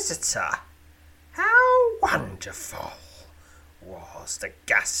 A visitor! How wonderful! Was the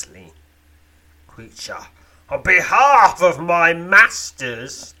ghastly creature. On behalf of my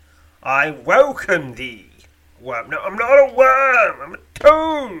masters, I welcome thee. Worm. No, I'm not a worm, I'm a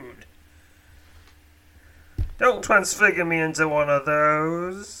toad! Don't transfigure me into one of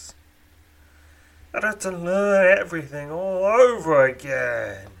those. I'd have to learn everything all over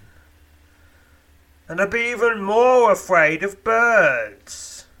again. And I'd be even more afraid of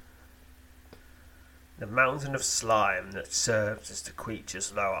birds. The mountain of slime that serves as the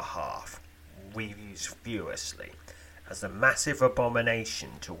creature's lower half weaves furiously as the massive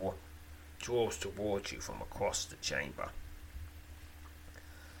abomination draws towards you from across the chamber.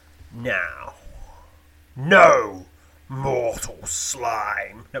 Now, no mortal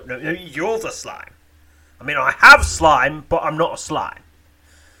slime. No, you're the slime. I mean, I have slime, but I'm not a slime.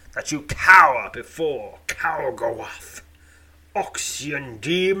 That you cower before Kalgowath, Oxian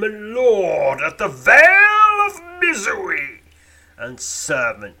Demon Lord at the Vale of Misery, and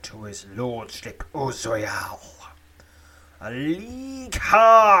servant to his lordship Uzrael. A league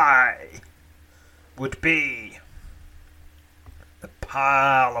high would be the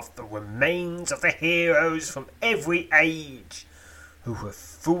pile of the remains of the heroes from every age who have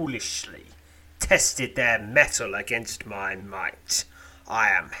foolishly tested their mettle against my might. I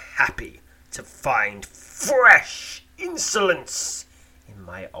am happy to find fresh insolence in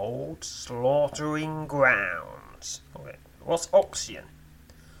my old slaughtering grounds. Okay. What's Oxian?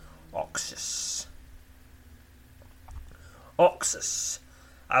 Oxus. Oxus,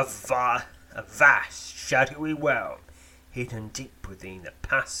 a vast, shadowy realm hidden deep within the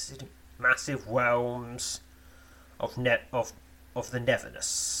massive realms of the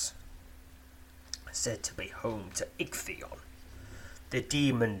Nevernus, said to be home to Ichthion, the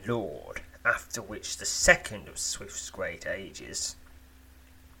demon lord, after which the second of Swift's great ages,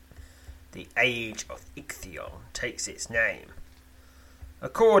 the Age of Ichthion, takes its name.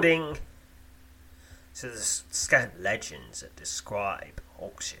 According to the scant legends that describe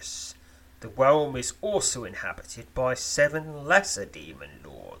Oxus, the realm is also inhabited by 7 lesser demon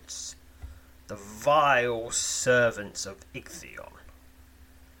lords, the vile servants of Ichthion.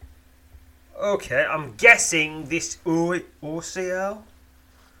 Okay, I'm guessing this Urizel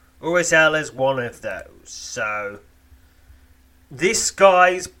is one of those. So, this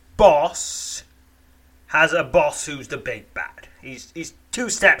guy's boss has a boss who's the big bad. He's 2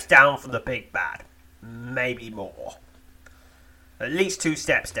 steps down from the big bad. Maybe more. At least 2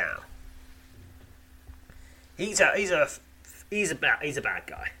 steps down. He's a bad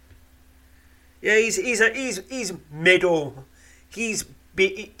guy. Yeah, he's middle. He's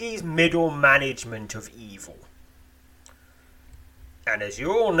middle management of evil. And as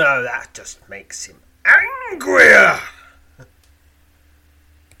you all know, that just makes him angrier.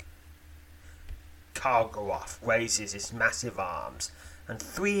 Kargaroth raises his massive arms, and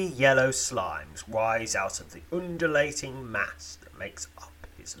 3 yellow slimes rise out of the undulating mass that makes up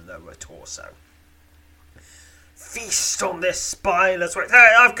his lower torso. Feast on this spineless weight.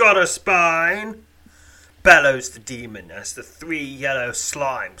 Hey, I've got a spine! Bellows the demon as the 3 yellow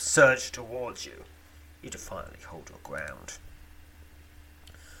slimes surge towards you. You defiantly hold your ground.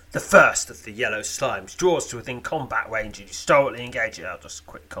 The first of the yellow slimes draws to within combat range and you stoically engage it. I'll just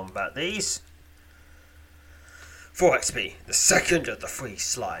quick combat these. 4 XP. The second of the 3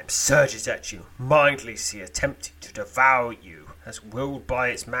 slimes surges at you, mindlessly attempting to devour you as willed by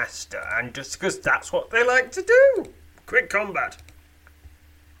its master, and just because that's what they like to do. Quick combat.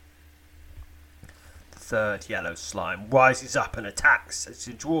 The third yellow slime rises up and attacks as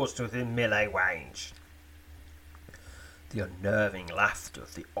it draws to within melee range. The unnerving laughter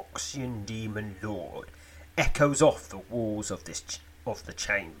of the Oxian Demon Lord echoes off the walls of the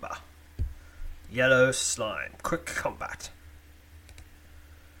chamber. Yellow slime. Quick combat.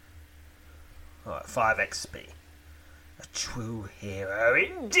 Alright, 5 XP. A true hero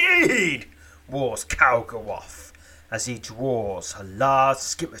indeed! Roars Kargaroth as he draws a large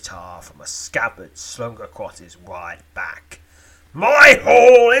scimitar from a scabbard slung across his wide back. My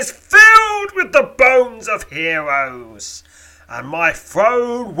hall is filled with the bones of heroes, and my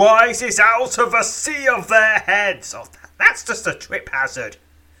throne rises out of a sea of their heads. Oh, that's just a trip hazard.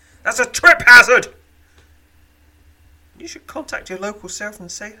 That's a trip hazard! You should contact your local health and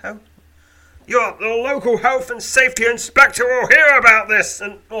the local health and safety inspector will hear about this,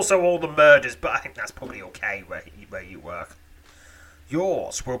 and also all the murders, but I think that's probably okay where you work.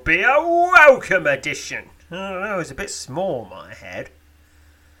 Yours will be a welcome addition. I don't know, it's a bit small, my head.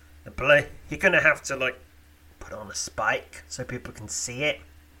 You're going to have to, put on a spike so people can see it.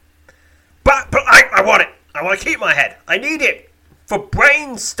 But I want it. I want to keep my head. I need it for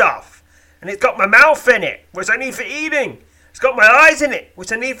brain stuff. And it's got my mouth in it, which I need for eating. It's got my eyes in it,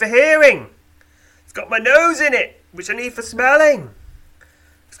 which I need for hearing. It's got my nose in it, which I need for smelling.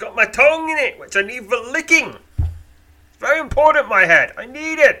 It's got my tongue in it, which I need for licking. It's very important, my head. I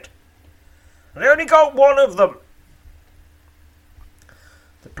need it. And I only got one of them.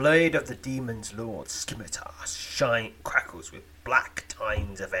 The blade of the demon's lord scimitar crackles with black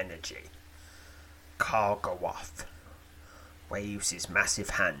tines of energy. Kargaroth waves his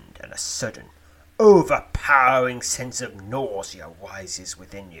massive hand, and a sudden, overpowering sense of nausea rises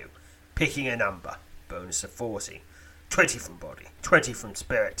within you. Picking a number, bonus of 40. 20 from body, 20 from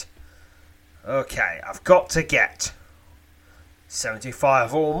spirit. Okay, I've got to get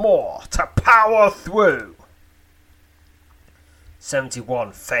 75 or more to power through.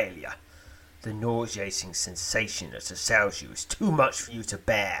 71 failure. The nauseating sensation that assails you is too much for you to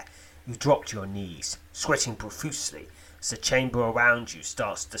bear. You drop to your knees, sweating profusely as the chamber around you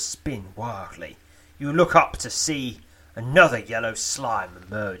starts to spin wildly. You look up to see another yellow slime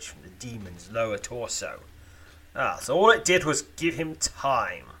emerge from the demon's lower torso. So all it did was give him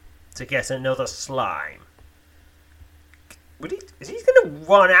time to get another slime. Is he going to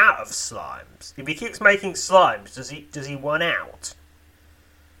run out of slimes? If he keeps making slimes, does he run out?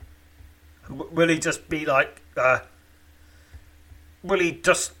 Will he just be like? Will he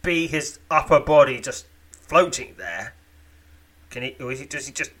just be his upper body just floating there? Does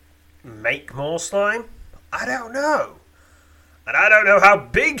he just make more slime? I don't know. And I don't know how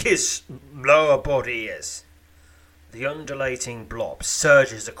big his lower body is. The undulating blob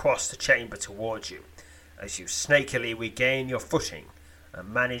surges across the chamber towards you as you snakily regain your footing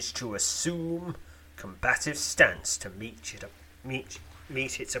and manage to assume combative stance to meet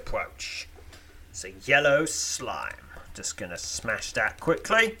its approach. It's a yellow slime. Just gonna smash that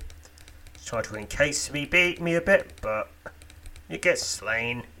quickly. Try to encase me a bit, but it gets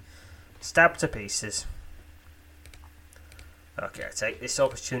slain. Stabbed to pieces. Okay, I take this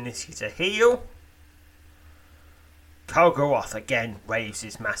opportunity to heal. Kalgaroth again waves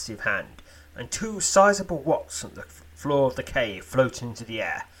his massive hand, and two sizable rocks on the floor of the cave float into the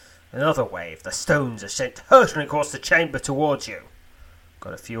air. Another wave, the stones are sent hurtling across the chamber towards you.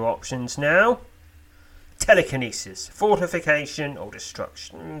 Got a few options now. Telekinesis, fortification, or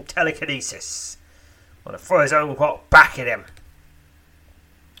destruction. Telekinesis. Want to throw his own rock back at him.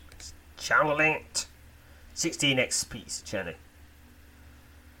 Channeling it. 16 XP, Jenny.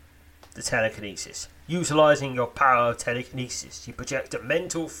 The telekinesis. Utilising your power of telekinesis, you project a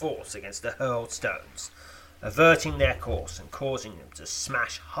mental force against the hurled stones, averting their course and causing them to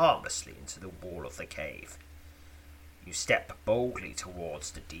smash harmlessly into the wall of the cave. You step boldly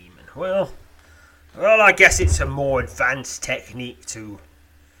towards the demon. Well, I guess it's a more advanced technique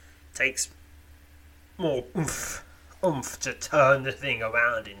takes more oomph to turn the thing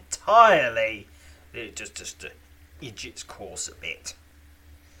around entirely. It just to edge its course a bit.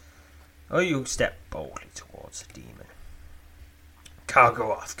 You step boldly towards the demon.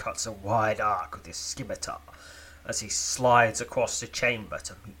 Kalgaroth cuts a wide arc with his scimitar as he slides across the chamber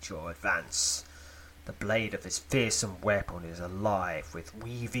to meet your advance. The blade of his fearsome weapon is alive with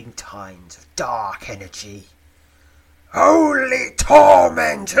weaving tines of dark energy. Only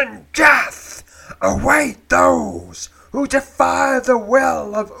torment and death await those who defy the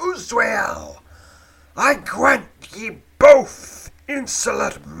will of Uzrael. I grant ye both,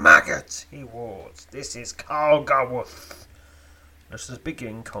 insolent maggot, he roars. This is Kalgaroth. Let us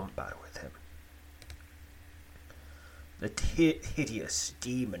begin combat with him. The hideous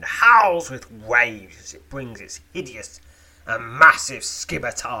demon howls with rage as it brings its hideous and massive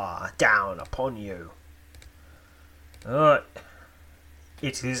scimitar down upon you. Alright.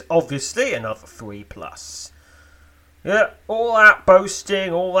 It is obviously another 3+. Yeah, all that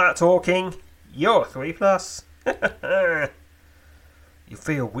boasting, all that talking, you're 3+. You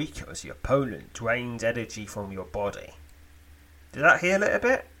feel weaker as your opponent drains energy from your body. Did that heal it a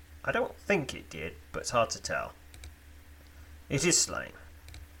bit? I don't think it did, but it's hard to tell. It is slain.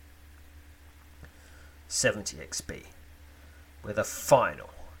 70 XP. With a final,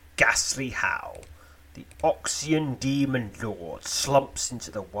 ghastly howl, the Oxian Demon Lord slumps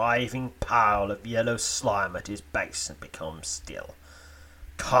into the writhing pile of yellow slime at his base and becomes still.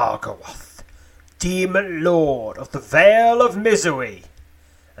 Kalgaroth, Demon Lord of the Vale of Misery,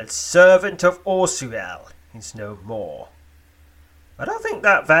 and servant of Ursuel, is no more. I don't think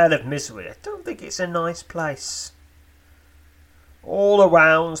that Vale of Misery, I don't think it's a nice place. All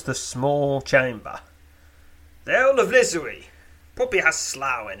around the small chamber. The Vale of Misery probably has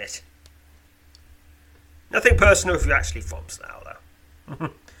Slough in it. Nothing personal if you're actually from Slough,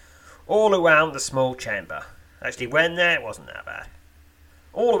 though. All around the small chamber. Actually, when there, it wasn't that bad.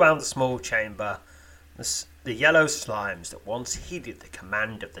 All around the small chamber, the yellow slimes that once heeded the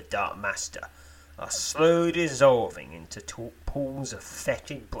command of the Dark Master are slowly dissolving into pools of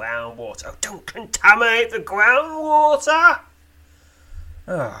fetid brown water. Oh, don't contaminate the groundwater!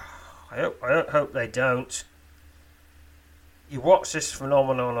 Oh, I hope they don't. You watch this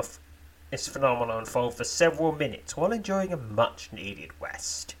phenomenon unfold for several minutes while enjoying a much-needed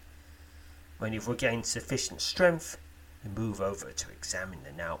rest. When you've regained sufficient strength, you move over to examine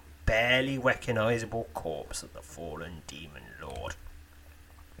the now barely recognisable corpse of the fallen Demon Lord.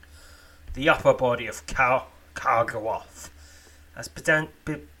 The upper body of Kalgaroth has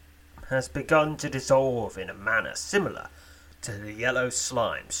begun to dissolve in a manner similar to the yellow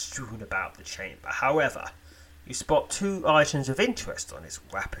slime strewn about the chamber. However, you spot two items of interest on his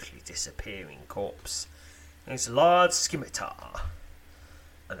rapidly disappearing corpse. His large scimitar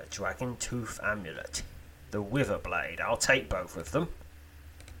and a dragon tooth amulet. The Witherblade. I'll take both of them.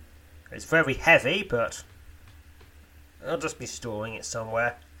 It's very heavy, but I'll just be storing it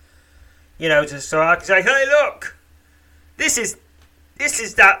somewhere. You know, just so I can say, hey look! This is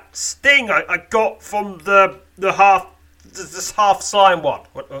that thing I got from the this half slime one.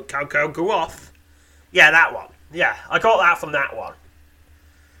 What, go off? Yeah, that one. Yeah, I got that from that one.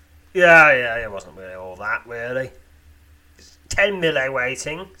 Yeah, it wasn't really all that, really. It's 10 melee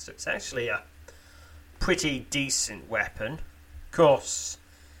weighting, so it's actually a pretty decent weapon. Of course,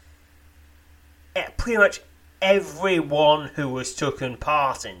 pretty much everyone who has taken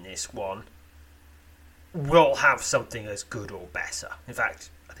part in this one will have something as good or better. In fact,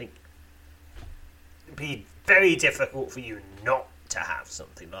 I think it'd be very difficult for you not to have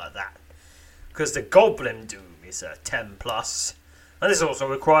something like that. Because the Goblin Doom is a 10 plus. And this also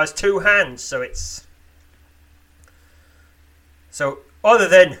requires 2 hands, so it's... So, other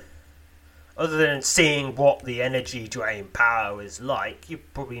than seeing what the energy drain power is like, you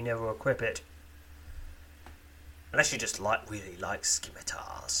probably never equip it. Unless you just really like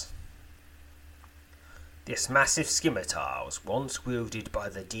scimitars. This massive scimitar was once wielded by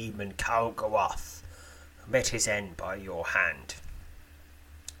the demon Kalgaroth, who met his end by your hand.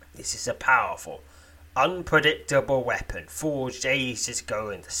 This is a powerful, unpredictable weapon forged ages ago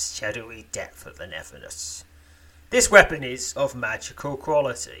in the shadowy depth of the Neverness. This weapon is of magical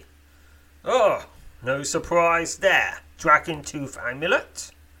quality. Oh, no surprise there. Dragon Tooth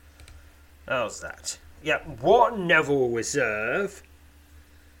Amulet? How's that? Yep, 1 Neville Reserve,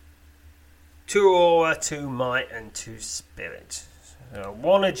 2 Aura, 2 Might, and 2 Spirit.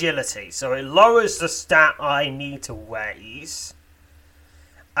 1 Agility, so it lowers the stat I need to raise,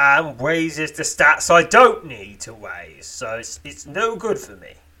 and raises the stats I don't need to raise, so it's no good for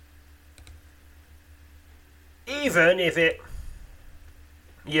me. Even if it,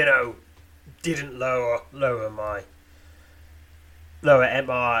 didn't lower my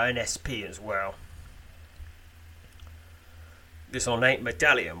MR and SP as well. This ornate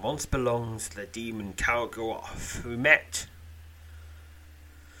medallion once belongs to the demon Kalgaroth, who met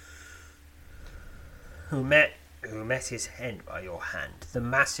his end by your hand. The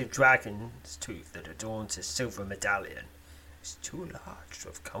massive dragon's tooth that adorns his silver medallion is too large to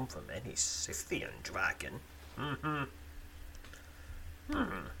have come from any Scythian dragon.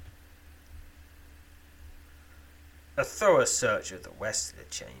 A thorough search of the west of the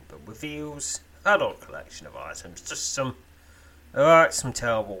chamber reveals an odd collection of items. Just some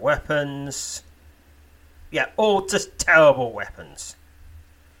terrible weapons. Yeah, all just terrible weapons.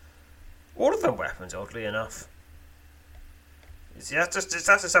 All of them weapons, oddly enough. Is that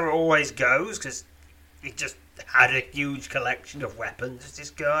just how it always goes? Because he just had a huge collection of weapons, this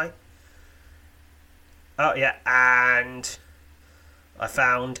guy. Oh, yeah, and I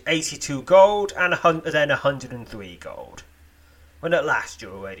found 82 gold and then 103 gold. When at last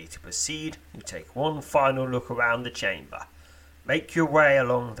you're ready to proceed, you take one final look around the chamber. Make your way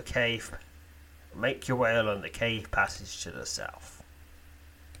along the cave passage to the south.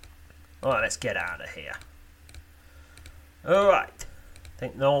 Alright, let's get out of here. Alright.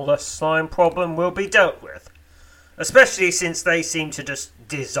 Think all the slime problem will be dealt with. Especially since they seem to just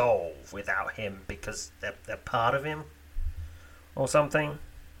dissolve without him because they're part of him. Or something.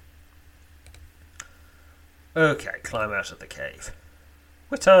 Okay, climb out of the cave.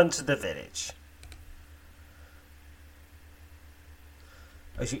 Return to the village.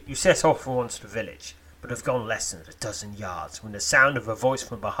 As you set off for once to the village, but have gone less than a dozen yards when the sound of a voice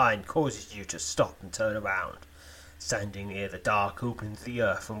from behind causes you to stop and turn around. Standing near the dark opening of the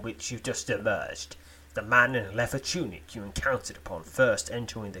earth from which you've just emerged, the man in a leather tunic you encountered upon first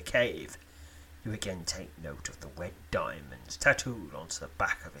entering the cave. You again take note of the red diamonds tattooed onto the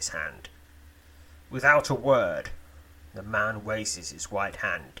back of his hand. Without a word, the man raises his right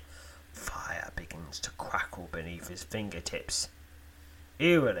hand. Fire begins to crackle beneath his fingertips.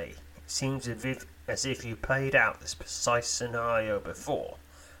 Eerily, it seems as if you played out this precise scenario before.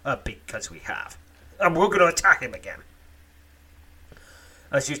 Because we have. And we're going to attack him again.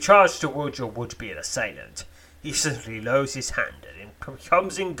 As you charge towards your would-be assailant, he suddenly lowers his hand and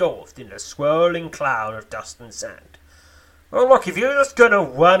becomes engulfed in a swirling cloud of dust and sand. Well, look, if you're just going to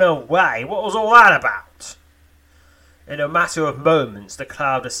run away, what was all that about? In a matter of moments, the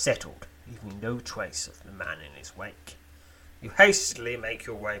cloud has settled, leaving no trace of the man in his wake. You hastily make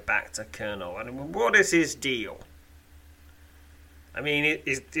your way back to Colonel. I mean, what is his deal? I mean,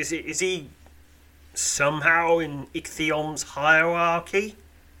 is he somehow in Ichthion's hierarchy?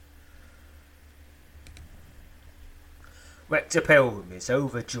 Rector Pelham is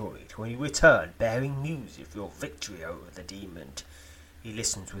overjoyed when you return bearing news of your victory over the demon. He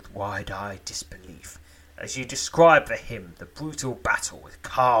listens with wide-eyed disbelief as you describe for him the brutal battle with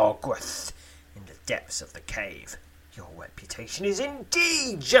Kalgaroth in the depths of the cave. Your reputation is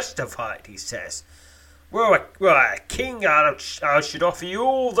indeed justified, he says. Were a king, I should offer you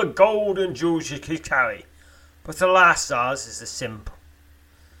all the gold and jewels you could carry. But alas, ours is a simple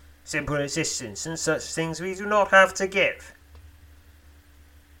existence, and such things we do not have to give.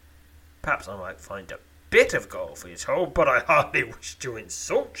 Perhaps I might find a bit of gold for your toll, but I hardly wish to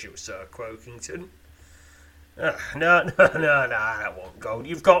insult you, Sir Croakington. No, I don't want gold.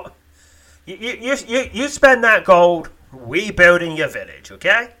 You've got... You spend that gold rebuilding your village,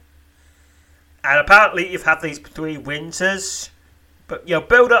 okay? And apparently you've had these 3 winters, but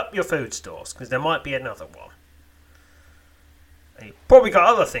build up your food stores, because there might be another one. And you've probably got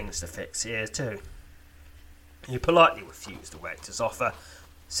other things to fix here, too. You politely refuse the waiter's offer,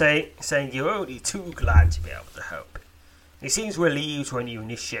 saying you're only too glad to be able to help. He seems relieved when you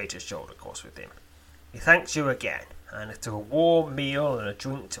initiate a shoulder course with him. He thanks you again, and after a warm meal and a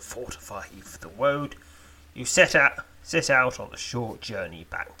drink to fortify you for the road, you set out on the short journey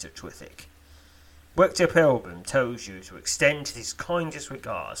back to Twithick. Rector Pilgrim tells you to extend his kindest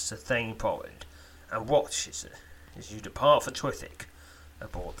regards to Thane Porrand, and watches as you depart for Twithick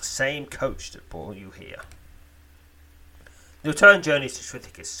aboard the same coach that brought you here. The return journey to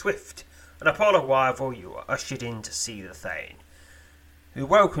Twithick is swift, and upon arrival you are ushered in to see the Thane, who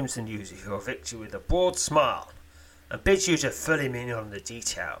welcomes the news of your victory with a broad smile, and bids you to fill him in on the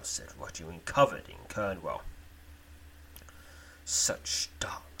details of what you uncovered in Cornwall. Such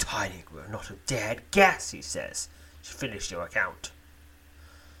dark tidings we would not have dared guess, he says, to finish your account.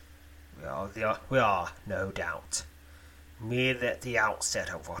 We are, no doubt, merely at the outset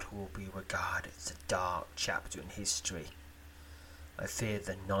of what will be regarded as a dark chapter in history. I fear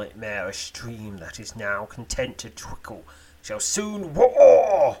the nightmarish stream that is now content to trickle shall soon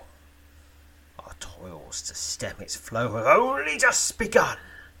roar. Our toils to stem its flow have only just begun.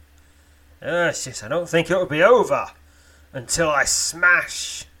 Yes, I don't think it will be over until I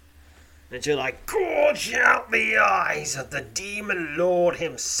gorge out the eyes of the Demon Lord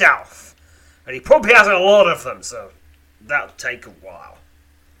himself. And he probably has a lot of them, so that'll take a while.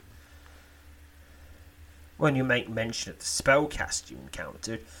 When you make mention of the spellcast you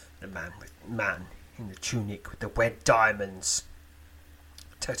encountered, the man in the tunic with the red diamonds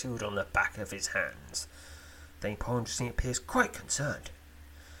tattooed on the back of his hands, Thane Porrand appears quite concerned.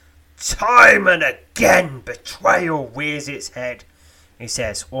 Time and again betrayal rears its head, he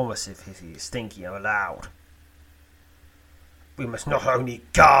says, almost as if he is thinking aloud. We must not only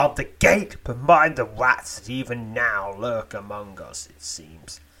guard the gate, but mind the rats that even now lurk among us, it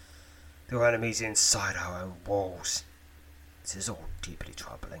seems. There are enemies inside our own walls. This is all deeply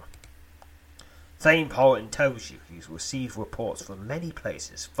troubling. Thane Porrand tells you he's received reports from many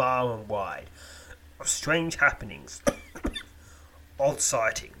places, far and wide, of strange happenings, odd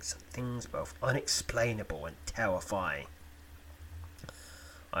sightings, and things both unexplainable and terrifying.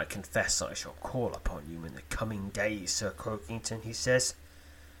 I confess I shall call upon you in the coming days, Sir Croakington, he says.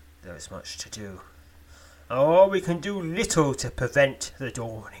 There is much to do. Oh, we can do little to prevent the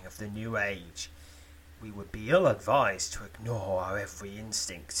dawning of the new age. We would be ill-advised to ignore our every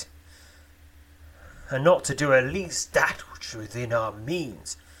instinct, and not to do at least that which is within our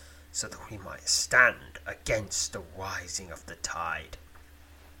means, so that we might stand against the rising of the tide.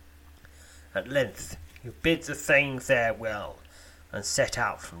 At length you bid the Thane farewell, and set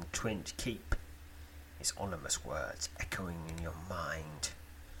out from Twin Keep, his ominous words echoing in your mind.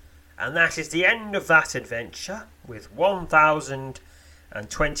 And that is the end of that adventure, with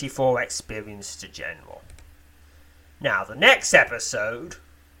 1024 experience to general. Now, the next episode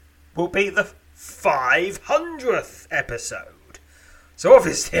will be the 500th episode. So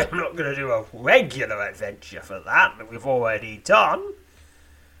obviously I'm not going to do a regular adventure for that we've already done.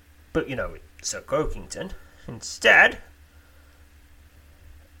 But, with Sir Croakington. Instead,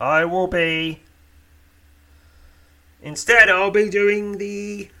 I'll be doing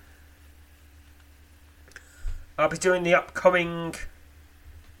the upcoming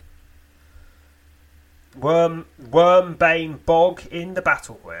Wormbane Bog in the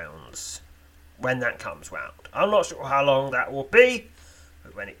Battlegrounds when that comes round. I'm not sure how long that will be,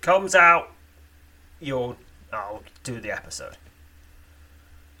 but when it comes out, I'll do the episode.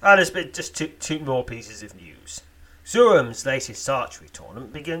 And there's been just two more pieces of news. Zurum's latest archery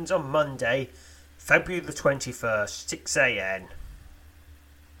tournament begins on Monday, February the 21st, 6 a.m.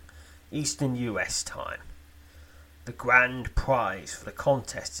 Eastern US time. The grand prize for the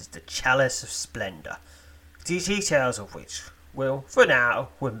contest is the Chalice of Splendor, the details of which will, for now,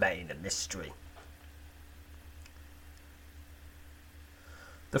 remain a mystery.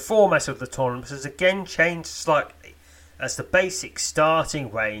 The format of the tournament has again changed slightly, as the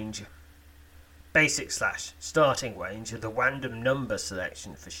basic/starting range of the random number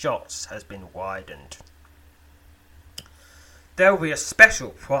selection for shots has been widened. There will be a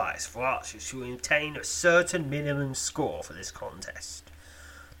special prize for archers who obtain a certain minimum score for this contest.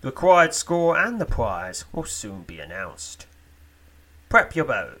 The required score and the prize will soon be announced. Prep your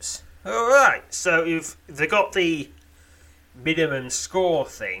bows. Alright, so if they got the minimum score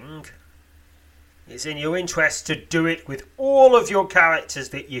thing, it's in your interest to do it with all of your characters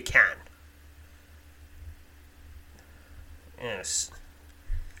that you can. Yes.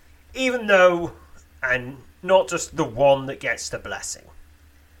 Even though, and not just the one that gets the blessing.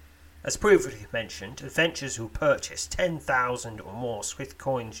 As previously mentioned, adventurers who purchase 10,000 or more Swift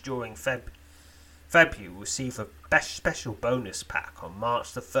coins during February will receive a special bonus pack on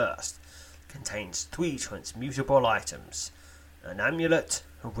March the 1st. It contains 3 transmutable items, an amulet,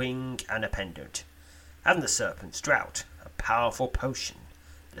 a ring and a pendant, and the Serpent's Drought, a powerful potion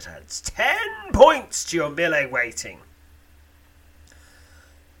that adds 10 points to your melee rating.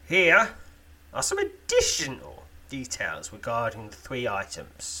 Here are some additional details regarding the 3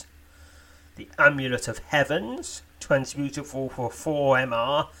 items. The Amulet of Heavens, transmutable for 4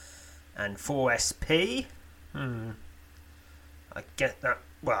 MR and 4 SP. I get that.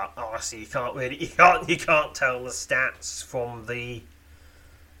 Well, honestly, you can't tell the stats from the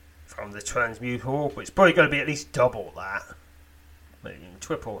transmutable, but it's probably going to be at least double that. Maybe even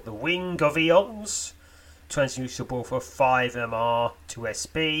triple. The Wing of Eons, transmutable for 5 MR, 2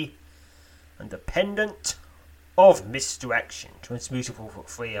 SP, and the Pendant of Misdirection, transmutable for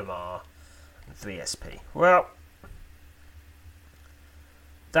 3 MR. 3 SP. Well,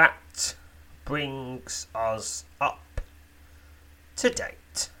 that brings us up to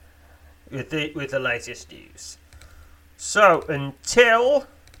date with the latest news. So until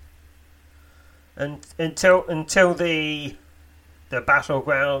the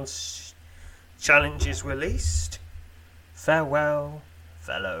Battlegrounds challenge is released, farewell,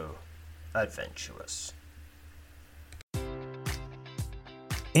 fellow adventurers.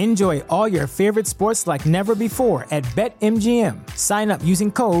 Enjoy all your favorite sports like never before at BetMGM. Sign up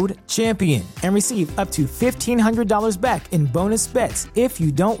using code CHAMPION and receive up to $1,500 back in bonus bets if you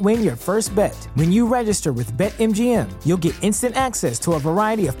don't win your first bet. When you register with BetMGM, you'll get instant access to a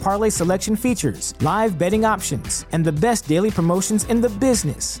variety of parlay selection features, live betting options, and the best daily promotions in the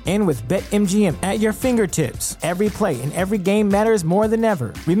business. And with BetMGM at your fingertips, every play and every game matters more than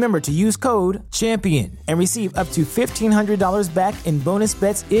ever. Remember to use code CHAMPION and receive up to $1,500 back in bonus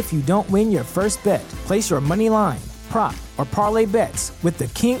bets if you don't win your first bet. Place your money line, prop, or parlay bets with the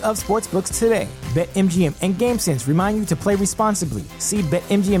king of sportsbooks today. BetMGM and GameSense remind you to play responsibly. See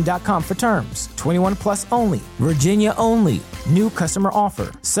BetMGM.com for terms. 21 plus only. Virginia only. New customer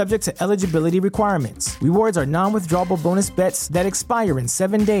offer. Subject to eligibility requirements. Rewards are non-withdrawable bonus bets that expire in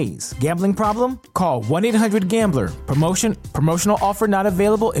 7 days. Gambling problem? Call 1-800-GAMBLER. Promotional offer not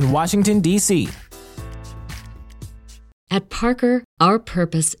available in Washington, D.C. At Parker, our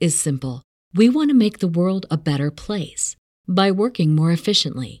purpose is simple. We want to make the world a better place by working more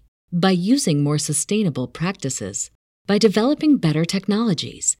efficiently, by using more sustainable practices, by developing better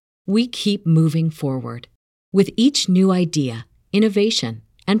technologies. We keep moving forward. With each new idea, innovation,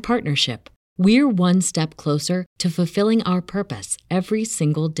 and partnership, we're one step closer to fulfilling our purpose every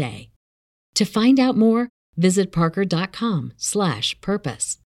single day. To find out more, visit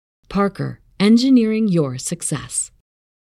parker.com/purpose. Parker, engineering your success.